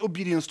perfect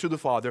obedience to the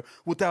Father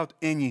without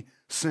any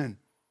sin.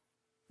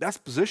 That's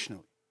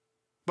positionally.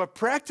 But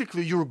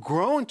practically, you're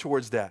growing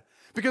towards that.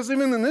 Because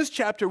even in this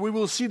chapter, we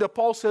will see that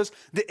Paul says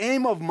the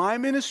aim of my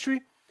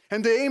ministry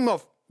and the aim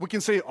of, we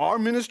can say, our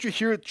ministry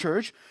here at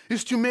church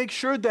is to make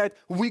sure that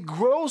we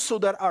grow so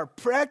that our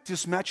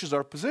practice matches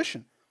our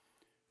position.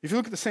 If you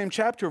look at the same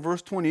chapter,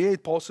 verse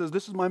 28, Paul says,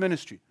 this is my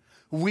ministry.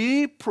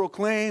 We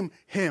proclaim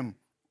him,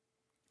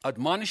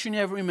 admonishing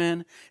every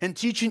man and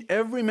teaching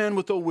every man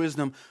with all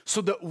wisdom,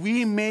 so that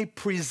we may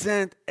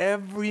present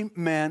every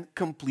man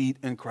complete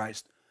in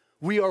Christ.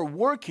 We are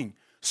working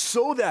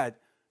so that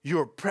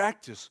your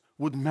practice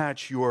would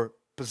match your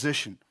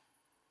position.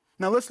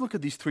 Now let's look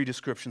at these three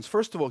descriptions.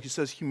 First of all, he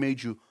says he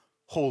made you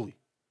holy.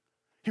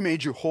 He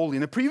made you holy.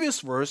 In the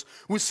previous verse,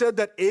 we said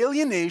that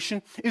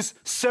alienation is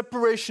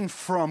separation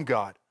from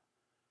God.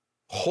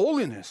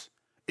 Holiness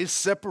is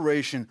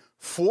separation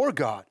for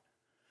God.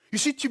 You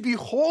see, to be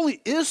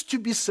holy is to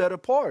be set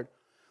apart.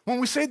 When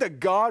we say that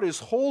God is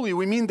holy,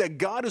 we mean that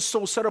God is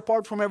so set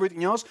apart from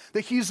everything else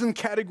that he's in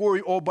category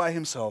all by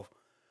himself.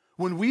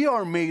 When we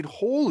are made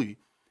holy,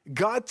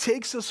 God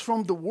takes us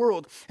from the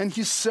world and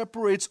he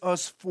separates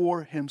us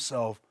for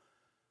himself.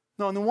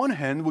 Now, on the one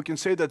hand, we can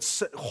say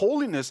that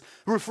holiness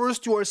refers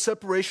to our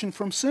separation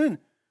from sin.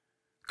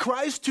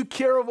 Christ took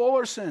care of all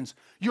our sins.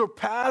 Your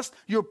past,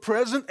 your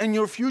present, and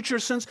your future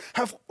sins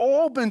have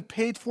all been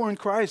paid for in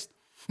Christ.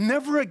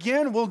 Never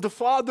again will the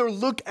Father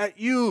look at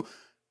you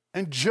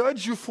and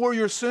judge you for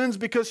your sins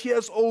because he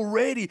has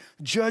already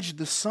judged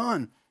the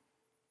Son.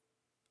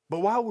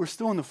 But while we're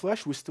still in the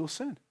flesh, we still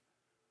sin.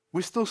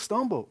 We still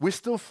stumble. We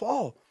still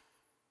fall.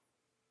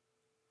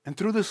 And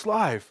through this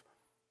life,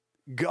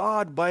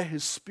 God, by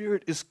his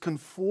Spirit, is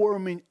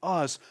conforming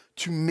us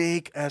to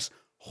make us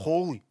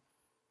holy.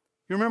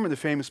 You remember the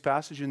famous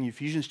passage in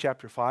Ephesians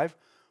chapter 5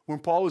 when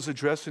Paul is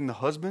addressing the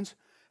husbands,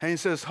 and he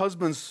says,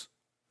 husbands,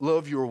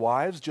 love your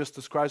wives just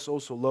as Christ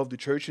also loved the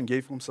church and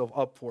gave himself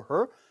up for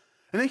her.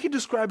 And then he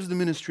describes the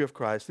ministry of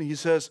Christ, and he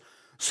says,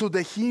 so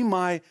that he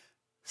might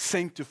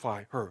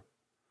sanctify her,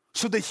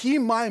 so that he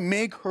might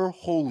make her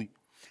holy,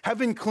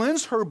 having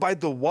cleansed her by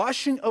the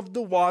washing of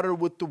the water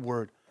with the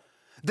word,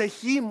 that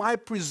he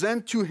might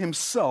present to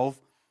himself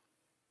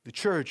the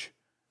church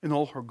in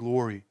all her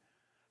glory,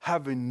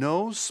 having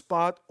no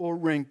spot or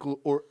wrinkle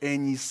or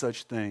any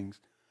such things,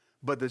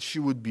 but that she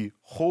would be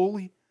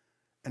holy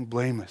and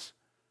blameless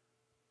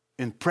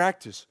in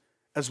practice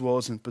as well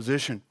as in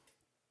position.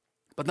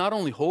 But not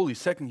only holy,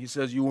 second, he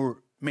says you were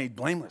made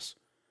blameless.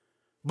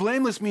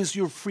 Blameless means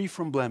you're free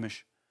from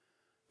blemish.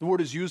 The word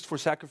is used for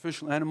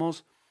sacrificial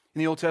animals. In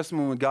the Old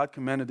Testament, when God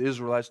commanded the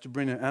Israelites to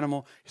bring an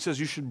animal, he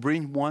says you should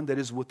bring one that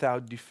is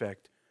without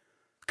defect,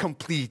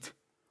 complete,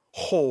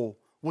 whole,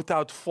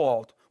 without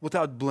fault,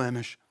 without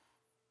blemish.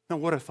 Now,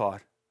 what a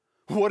thought.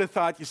 What a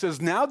thought. He says,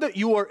 now that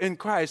you are in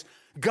Christ,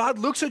 God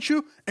looks at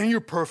you and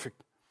you're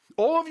perfect.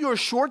 All of your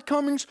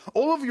shortcomings,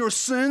 all of your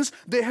sins,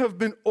 they have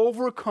been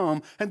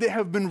overcome and they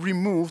have been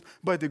removed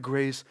by the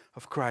grace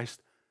of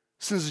Christ.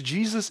 Since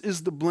Jesus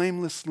is the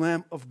blameless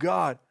Lamb of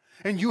God,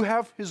 and you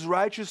have his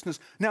righteousness,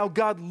 now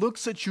God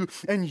looks at you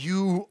and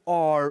you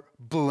are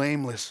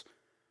blameless.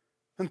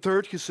 And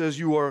third, he says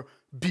you are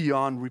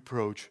beyond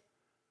reproach.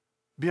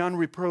 Beyond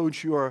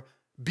reproach, you are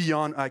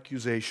beyond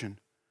accusation.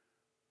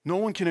 No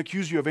one can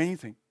accuse you of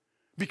anything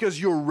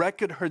because your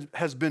record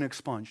has been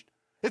expunged.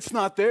 It's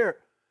not there.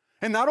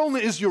 And not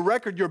only is your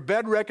record, your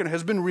bad record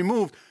has been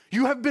removed,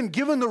 you have been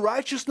given the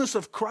righteousness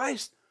of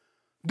Christ.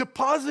 The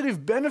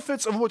positive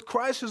benefits of what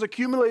Christ has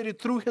accumulated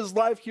through his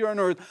life here on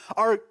earth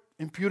are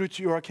imputed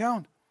to your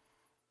account.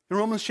 In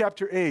Romans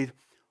chapter 8,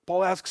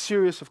 Paul asks a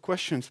series of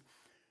questions.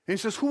 And he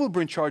says, who will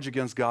bring charge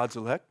against God's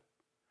elect?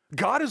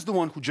 God is the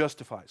one who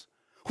justifies.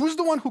 Who's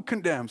the one who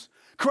condemns?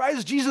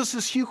 Christ Jesus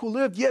is he who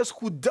lived, yes,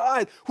 who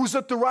died, who's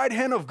at the right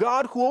hand of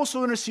God, who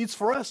also intercedes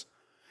for us.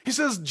 He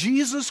says,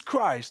 Jesus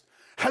Christ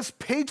has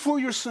paid for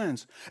your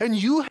sins, and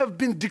you have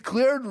been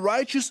declared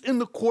righteous in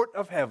the court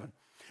of heaven.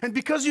 And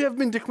because you have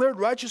been declared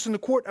righteous in the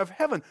court of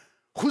heaven,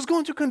 who's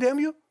going to condemn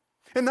you?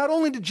 And not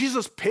only did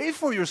Jesus pay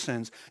for your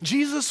sins,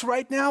 Jesus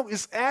right now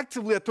is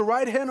actively at the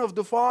right hand of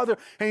the Father,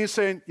 and he's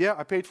saying, yeah,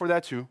 I paid for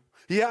that too.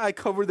 Yeah, I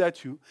covered that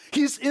too.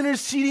 He's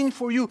interceding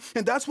for you.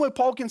 And that's why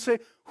Paul can say,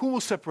 who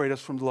will separate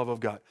us from the love of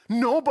God?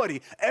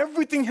 Nobody.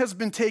 Everything has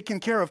been taken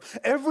care of.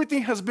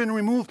 Everything has been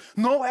removed.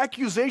 No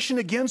accusation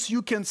against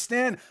you can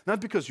stand,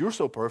 not because you're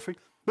so perfect,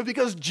 but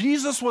because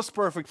Jesus was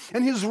perfect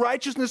and his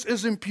righteousness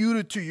is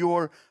imputed to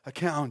your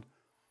account.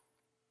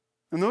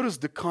 And notice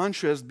the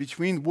contrast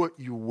between what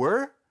you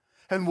were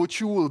and what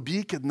you will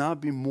be could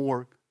not be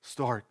more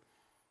stark.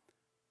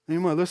 And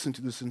you might listen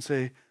to this and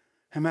say,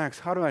 hey Max,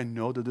 how do I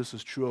know that this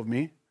is true of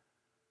me?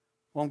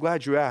 Well, I'm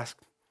glad you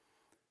asked,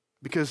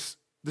 because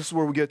this is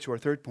where we get to our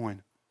third point.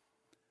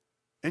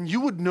 And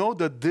you would know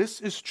that this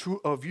is true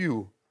of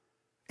you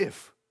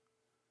if.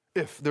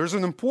 There's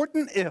an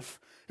important if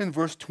in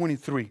verse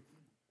 23.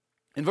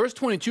 In verse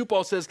 22,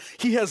 Paul says,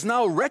 he has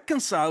now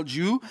reconciled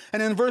you.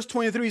 And in verse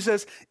 23, he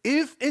says,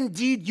 if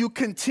indeed you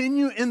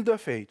continue in the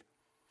faith,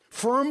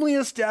 firmly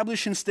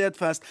established and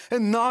steadfast,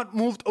 and not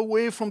moved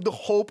away from the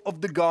hope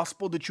of the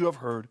gospel that you have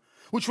heard,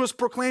 which was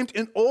proclaimed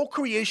in all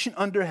creation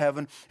under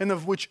heaven, and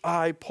of which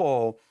I,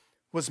 Paul,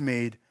 was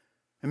made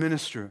a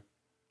minister.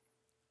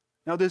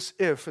 Now this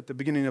if at the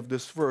beginning of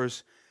this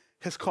verse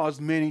has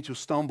caused many to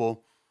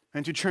stumble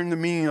and to turn the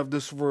meaning of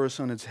this verse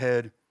on its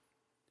head.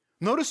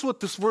 Notice what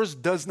this verse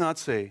does not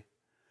say.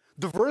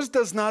 The verse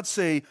does not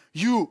say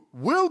you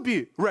will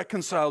be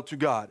reconciled to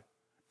God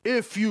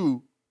if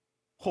you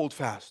hold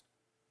fast.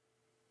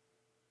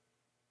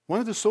 One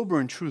of the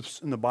sobering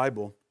truths in the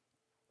Bible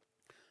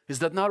is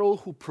that not all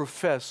who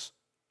profess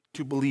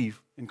to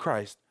believe in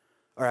Christ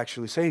are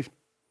actually saved.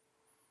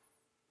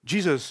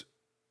 Jesus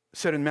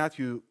said in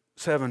Matthew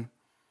 7,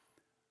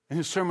 in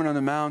his Sermon on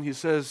the Mount, he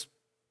says,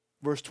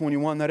 verse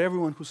 21, not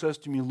everyone who says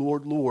to me,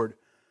 Lord, Lord,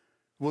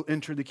 will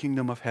enter the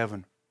kingdom of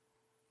heaven,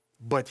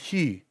 but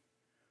he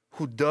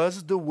who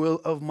does the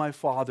will of my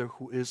Father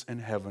who is in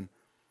heaven,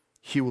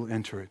 he will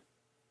enter it.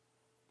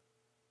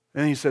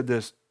 And he said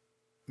this,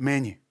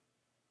 many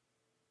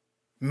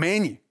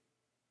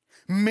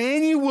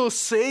will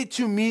say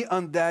to me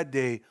on that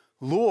day,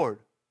 Lord,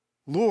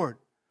 Lord,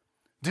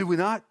 did we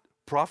not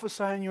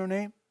prophesy in your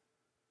name?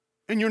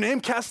 In your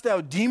name cast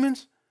out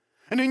demons?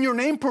 And in your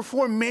name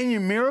perform many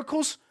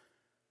miracles?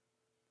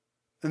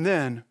 And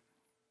then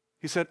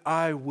he said,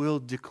 I will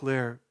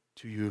declare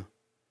to you,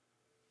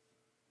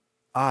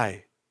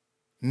 I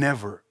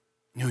never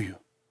knew you.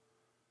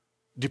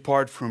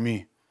 Depart from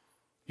me,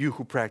 you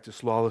who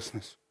practice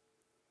lawlessness.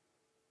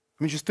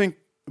 I mean, just think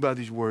about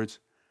these words.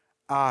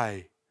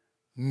 I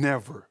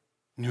never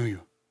knew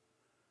you.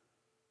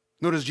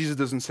 Notice Jesus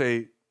doesn't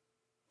say,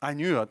 I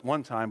knew you at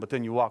one time, but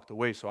then you walked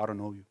away, so I don't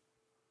know you.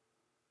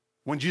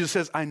 When Jesus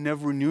says, I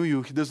never knew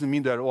you, he doesn't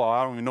mean that, oh,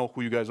 I don't even know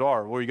who you guys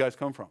are, where you guys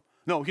come from.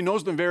 No, he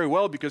knows them very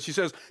well because he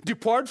says,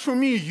 depart from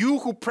me, you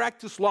who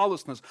practice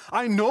lawlessness.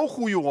 I know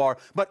who you are,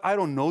 but I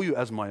don't know you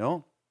as my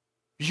own.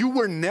 You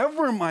were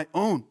never my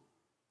own.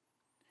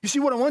 You see,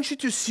 what I want you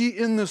to see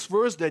in this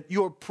verse, that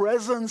your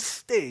present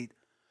state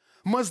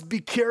must be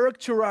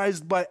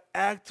characterized by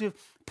active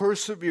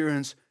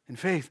perseverance and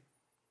faith.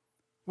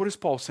 What is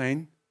Paul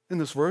saying in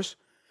this verse?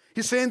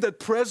 He's saying that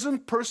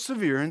present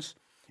perseverance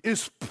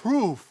is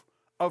proof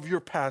of your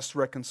past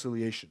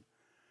reconciliation.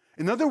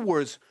 In other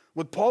words,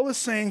 what Paul is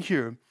saying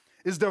here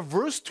is that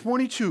verse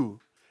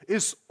 22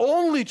 is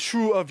only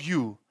true of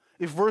you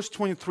if verse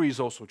 23 is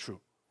also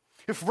true.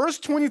 If verse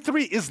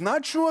 23 is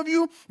not true of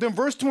you, then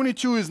verse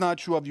 22 is not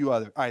true of you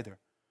either.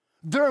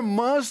 There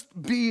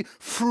must be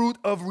fruit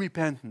of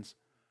repentance.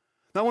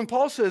 Now, when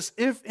Paul says,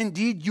 if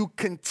indeed you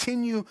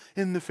continue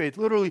in the faith,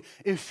 literally,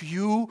 if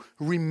you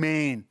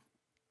remain,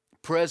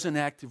 present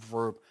active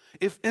verb,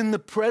 if in the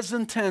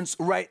present tense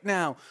right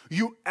now,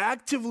 you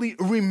actively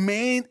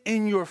remain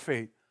in your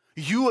faith,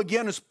 you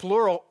again is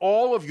plural,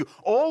 all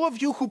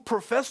of you who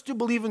profess to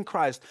believe in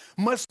Christ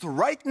must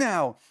right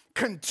now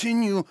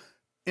continue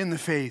in the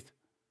faith.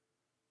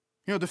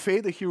 You know, the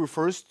faith that he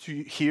refers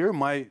to here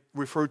might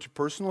refer to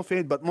personal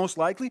faith, but most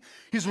likely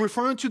he's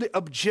referring to the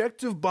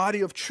objective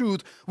body of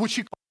truth, which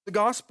he calls the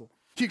gospel.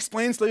 He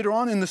explains later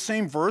on in the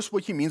same verse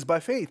what he means by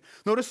faith.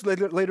 Notice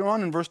later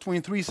on in verse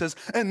 23 he says,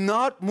 and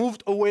not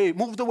moved away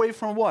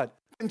from what?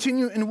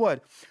 Continue in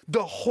what?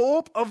 The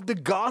hope of the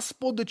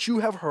gospel that you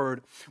have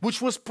heard,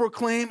 which was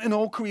proclaimed in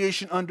all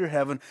creation under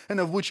heaven, and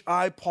of which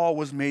I, Paul,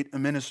 was made a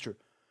minister.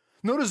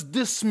 Notice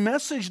this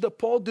message that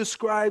Paul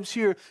describes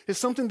here is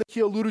something that he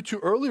alluded to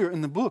earlier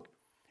in the book.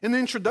 In the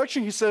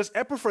introduction, he says,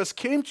 Epaphras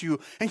came to you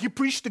and he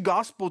preached the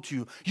gospel to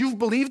you. You've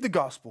believed the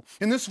gospel.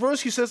 In this verse,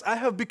 he says, I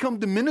have become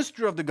the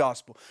minister of the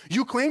gospel.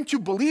 You claim to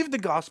believe the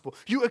gospel.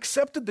 You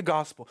accepted the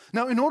gospel.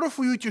 Now, in order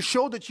for you to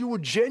show that you were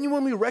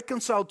genuinely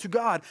reconciled to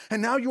God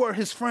and now you are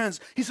his friends,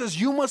 he says,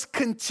 you must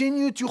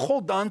continue to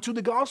hold on to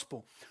the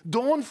gospel.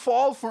 Don't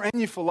fall for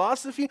any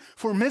philosophy,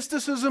 for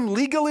mysticism,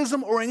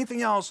 legalism, or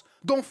anything else.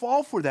 Don't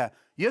fall for that.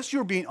 Yes,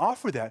 you're being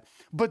offered that,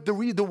 but the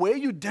way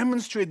you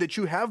demonstrate that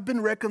you have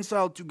been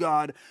reconciled to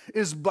God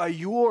is by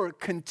your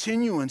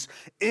continuance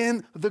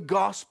in the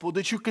gospel,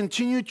 that you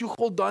continue to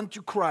hold on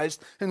to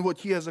Christ and what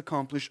he has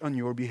accomplished on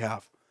your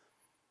behalf.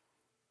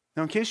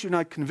 Now, in case you're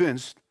not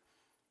convinced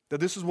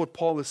that this is what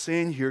Paul is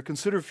saying here,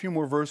 consider a few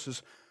more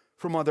verses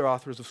from other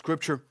authors of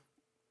Scripture.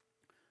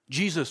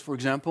 Jesus, for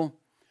example,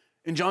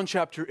 in John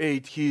chapter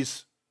 8,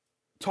 he's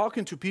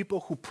talking to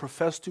people who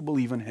profess to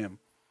believe in him.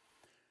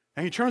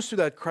 And he turns to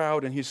that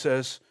crowd and he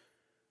says,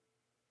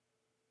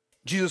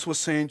 Jesus was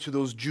saying to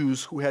those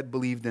Jews who had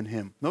believed in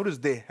him. Notice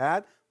they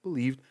had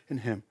believed in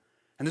him.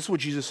 And this is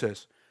what Jesus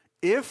says.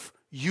 If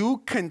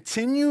you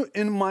continue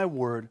in my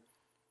word,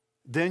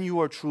 then you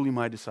are truly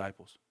my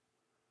disciples.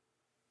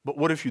 But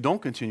what if you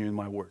don't continue in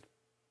my word?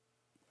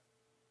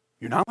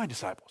 You're not my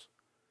disciples.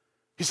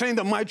 He's saying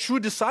that my true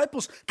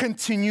disciples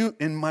continue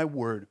in my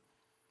word.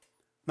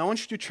 Now I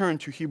want you to turn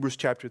to Hebrews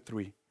chapter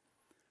 3. A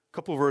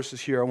couple of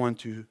verses here I want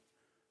to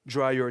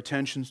draw your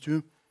attentions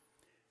to.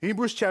 In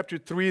Hebrews chapter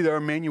 3, there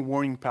are many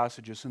warning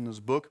passages in this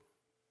book,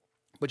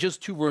 but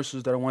just two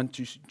verses that I want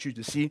you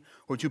to see,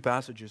 or two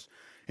passages.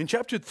 In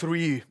chapter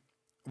 3,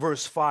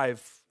 verse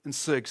 5 and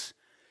 6,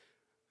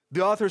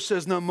 the author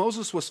says, "Now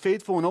Moses was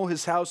faithful in all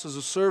his house as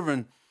a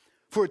servant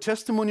for a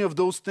testimony of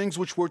those things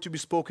which were to be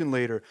spoken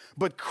later.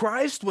 But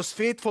Christ was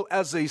faithful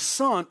as a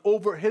son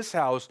over his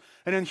house."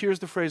 And then here's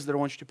the phrase that I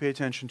want you to pay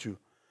attention to.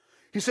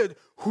 He said,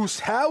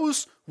 "Whose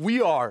house we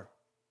are,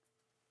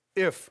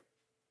 if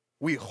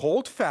we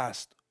hold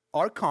fast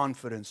our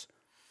confidence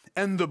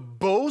and the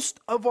boast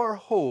of our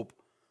hope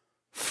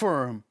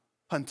firm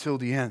until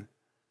the end."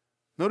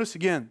 Notice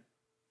again,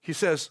 he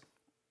says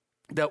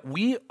that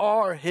we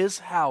are his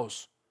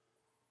house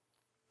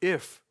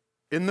if,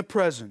 in the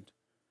present,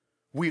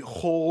 we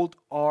hold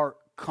our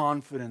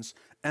confidence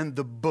and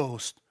the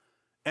boast,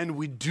 and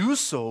we do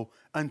so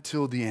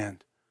until the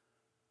end.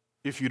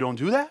 If you don't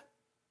do that,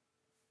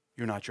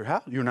 you're not your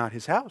house. You're not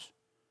his house.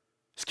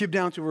 Skip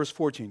down to verse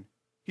 14.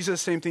 He says the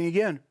same thing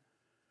again.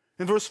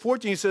 In verse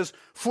 14, he says,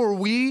 "For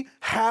we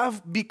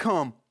have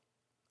become,"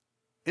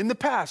 in the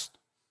past,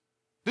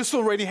 this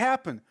already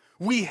happened.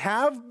 We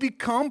have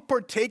become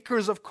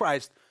partakers of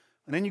Christ.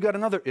 And then you got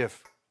another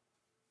if.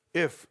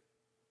 If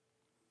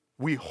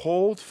we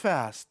hold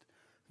fast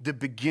the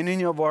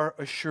beginning of our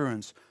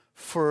assurance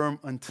firm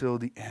until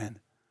the end.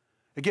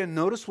 Again,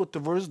 notice what the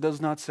verse does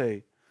not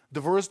say.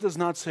 The verse does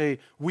not say,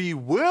 we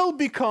will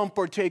become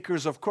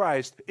partakers of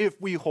Christ if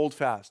we hold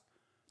fast.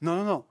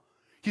 No.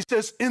 He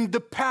says, in the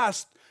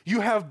past,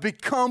 you have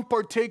become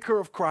partaker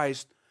of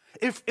Christ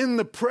if in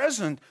the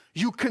present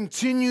you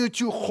continue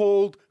to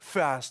hold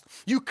fast.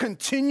 You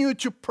continue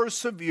to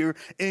persevere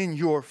in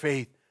your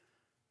faith.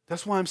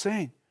 That's why I'm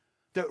saying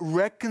that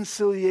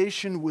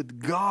reconciliation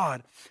with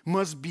God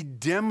must be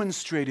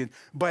demonstrated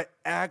by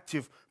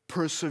active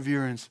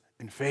perseverance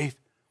in faith.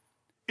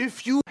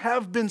 If you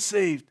have been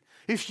saved,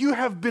 if you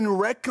have been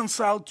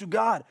reconciled to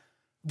God,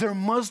 there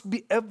must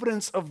be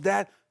evidence of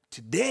that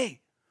today,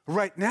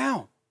 right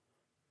now.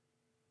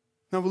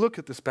 Now we look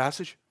at this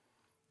passage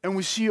and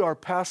we see our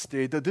past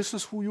state, that this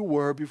is who you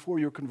were before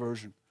your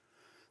conversion.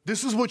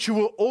 This is what you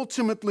will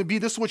ultimately be.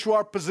 This is what you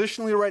are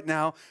positionally right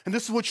now. And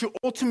this is what you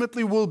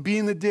ultimately will be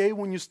in the day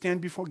when you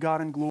stand before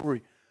God in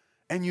glory.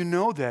 And you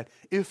know that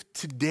if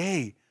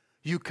today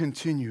you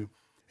continue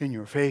in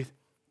your faith.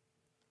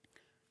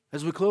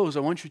 As we close,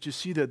 I want you to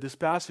see that this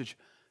passage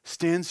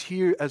stands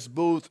here as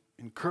both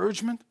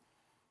encouragement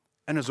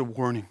and as a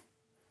warning.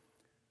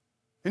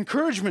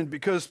 Encouragement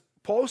because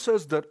Paul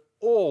says that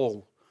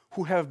all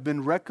who have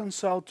been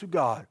reconciled to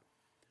God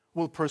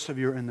will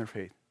persevere in their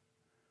faith.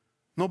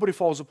 Nobody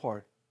falls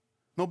apart.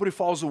 Nobody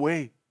falls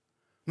away.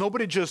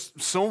 Nobody just,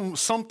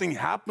 something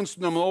happens to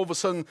them and all of a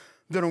sudden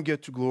they don't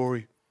get to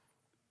glory.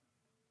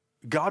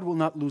 God will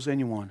not lose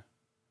anyone.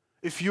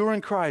 If you're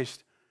in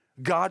Christ,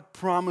 God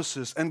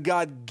promises and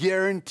God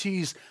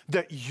guarantees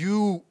that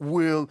you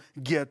will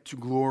get to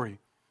glory.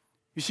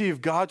 You see, if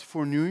God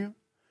foreknew you,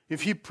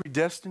 if he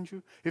predestined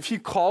you, if he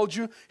called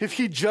you, if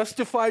he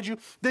justified you,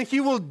 then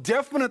he will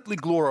definitely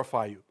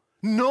glorify you.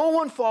 No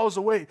one falls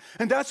away.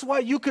 And that's why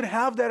you can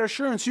have that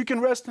assurance. You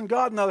can rest in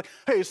God. Now,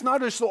 hey, it's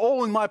not just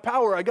all in my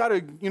power. I got to,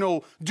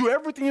 do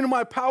everything in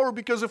my power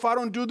because if I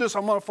don't do this,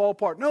 I'm going to fall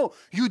apart. No,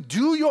 you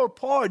do your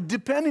part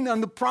depending on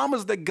the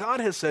promise that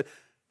God has said.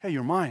 Hey,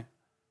 you're mine.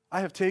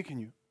 I have taken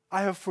you.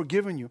 I have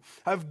forgiven you.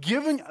 I've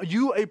given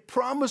you a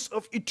promise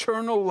of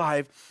eternal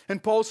life.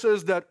 And Paul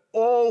says that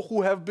all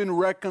who have been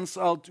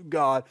reconciled to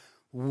God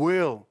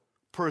will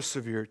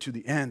persevere to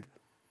the end.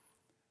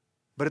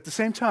 But at the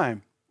same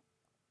time,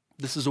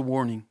 this is a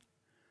warning.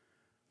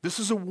 This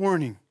is a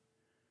warning.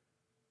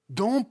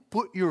 Don't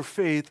put your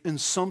faith in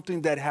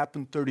something that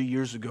happened 30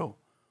 years ago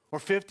or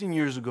 15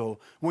 years ago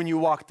when you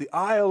walked the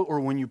aisle or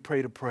when you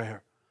prayed a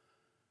prayer.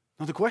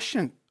 Now the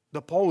question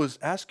that Paul is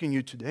asking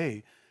you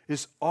today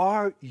is,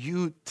 are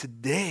you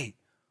today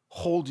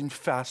holding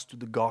fast to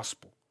the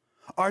gospel?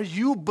 Are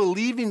you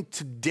believing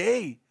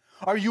today?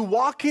 Are you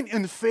walking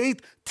in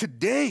faith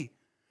today?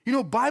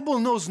 Bible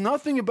knows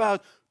nothing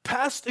about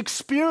past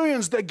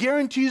experience that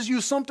guarantees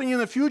you something in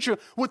the future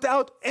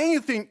without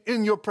anything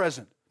in your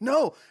present.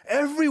 No,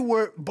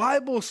 everywhere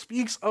Bible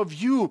speaks of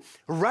you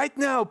right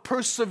now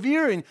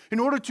persevering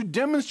in order to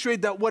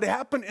demonstrate that what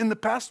happened in the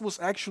past was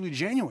actually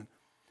genuine.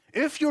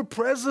 If your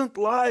present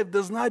life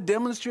does not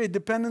demonstrate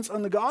dependence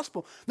on the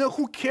gospel, then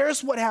who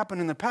cares what happened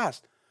in the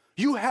past?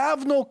 You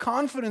have no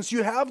confidence.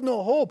 You have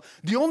no hope.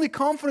 The only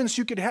confidence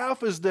you could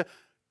have is that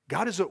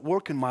God is at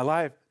work in my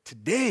life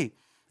today.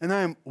 And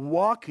I am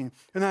walking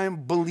and I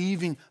am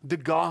believing the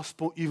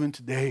gospel even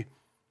today.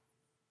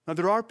 Now,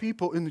 there are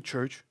people in the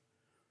church,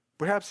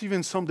 perhaps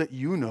even some that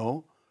you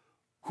know,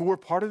 who were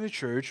part of the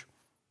church,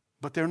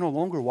 but they're no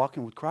longer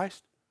walking with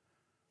Christ.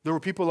 There were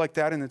people like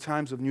that in the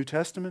times of New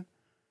Testament.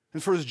 In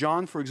 1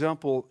 John, for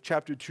example,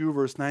 chapter 2,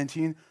 verse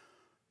 19,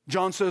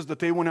 John says that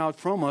they went out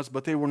from us,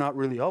 but they were not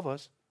really of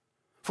us.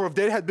 For if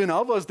they had been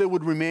of us, they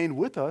would remain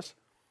with us.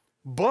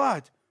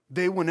 But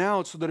They went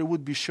out so that it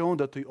would be shown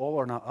that they all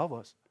are not of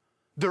us.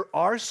 There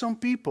are some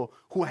people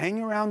who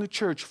hang around the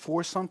church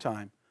for some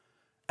time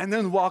and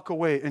then walk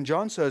away. And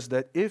John says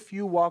that if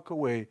you walk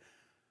away,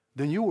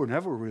 then you were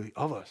never really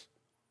of us.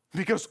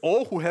 Because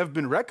all who have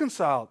been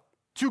reconciled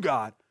to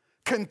God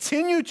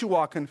continue to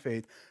walk in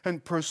faith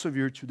and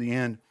persevere to the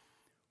end.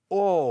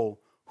 All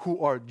who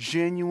are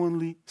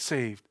genuinely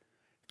saved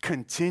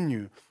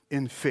continue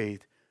in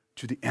faith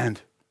to the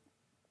end.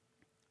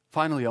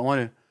 Finally, I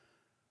want to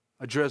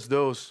address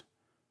those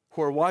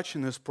who are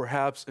watching this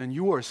perhaps, and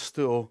you are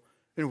still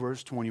in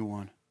verse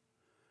 21.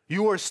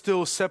 You are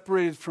still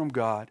separated from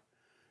God.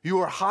 You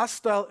are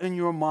hostile in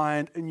your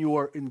mind, and you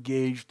are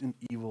engaged in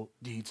evil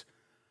deeds.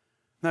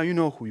 Now you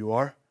know who you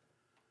are.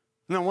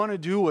 And I want to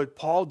do what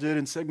Paul did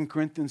in 2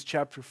 Corinthians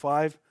chapter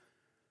 5,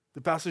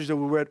 the passage that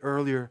we read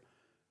earlier.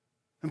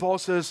 And Paul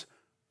says,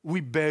 we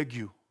beg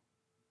you,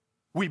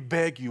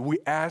 we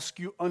ask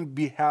you on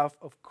behalf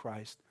of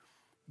Christ,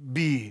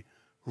 be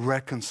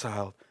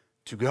reconciled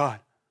to God.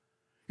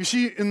 You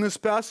see, in this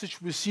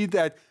passage, we see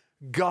that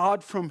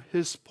God, from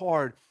his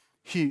part,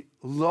 he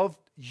loved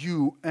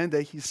you and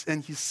that he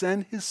sent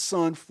his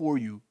son for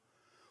you,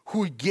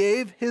 who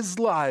gave his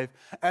life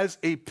as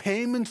a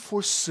payment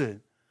for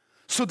sin,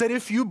 so that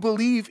if you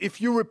believe,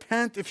 if you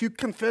repent, if you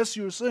confess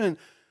your sin,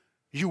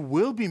 you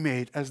will be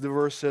made, as the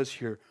verse says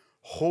here,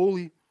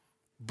 holy,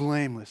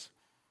 blameless,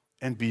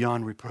 and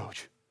beyond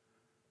reproach.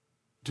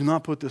 Do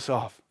not put this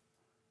off.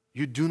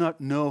 You do not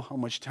know how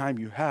much time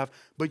you have,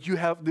 but you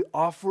have the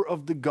offer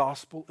of the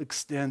gospel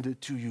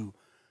extended to you.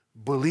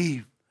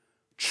 Believe,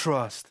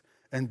 trust,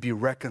 and be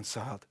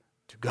reconciled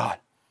to God.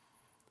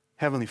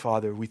 Heavenly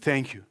Father, we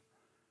thank you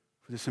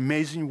for this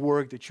amazing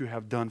work that you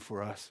have done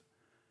for us.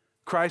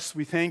 Christ,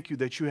 we thank you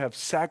that you have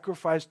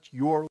sacrificed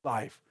your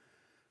life.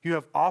 You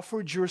have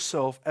offered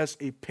yourself as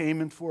a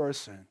payment for our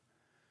sin.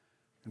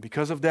 And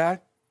because of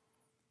that,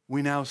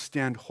 we now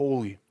stand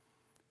holy,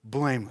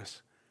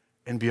 blameless,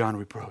 and beyond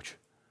reproach.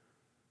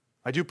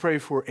 I do pray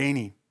for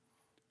any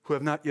who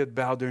have not yet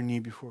bowed their knee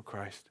before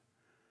Christ.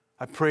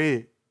 I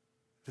pray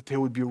that they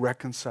would be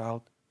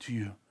reconciled to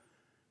you.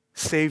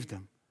 Save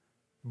them.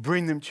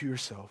 Bring them to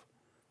yourself.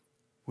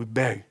 We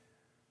beg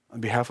on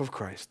behalf of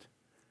Christ.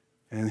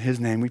 And in his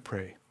name we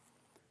pray.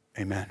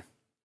 Amen.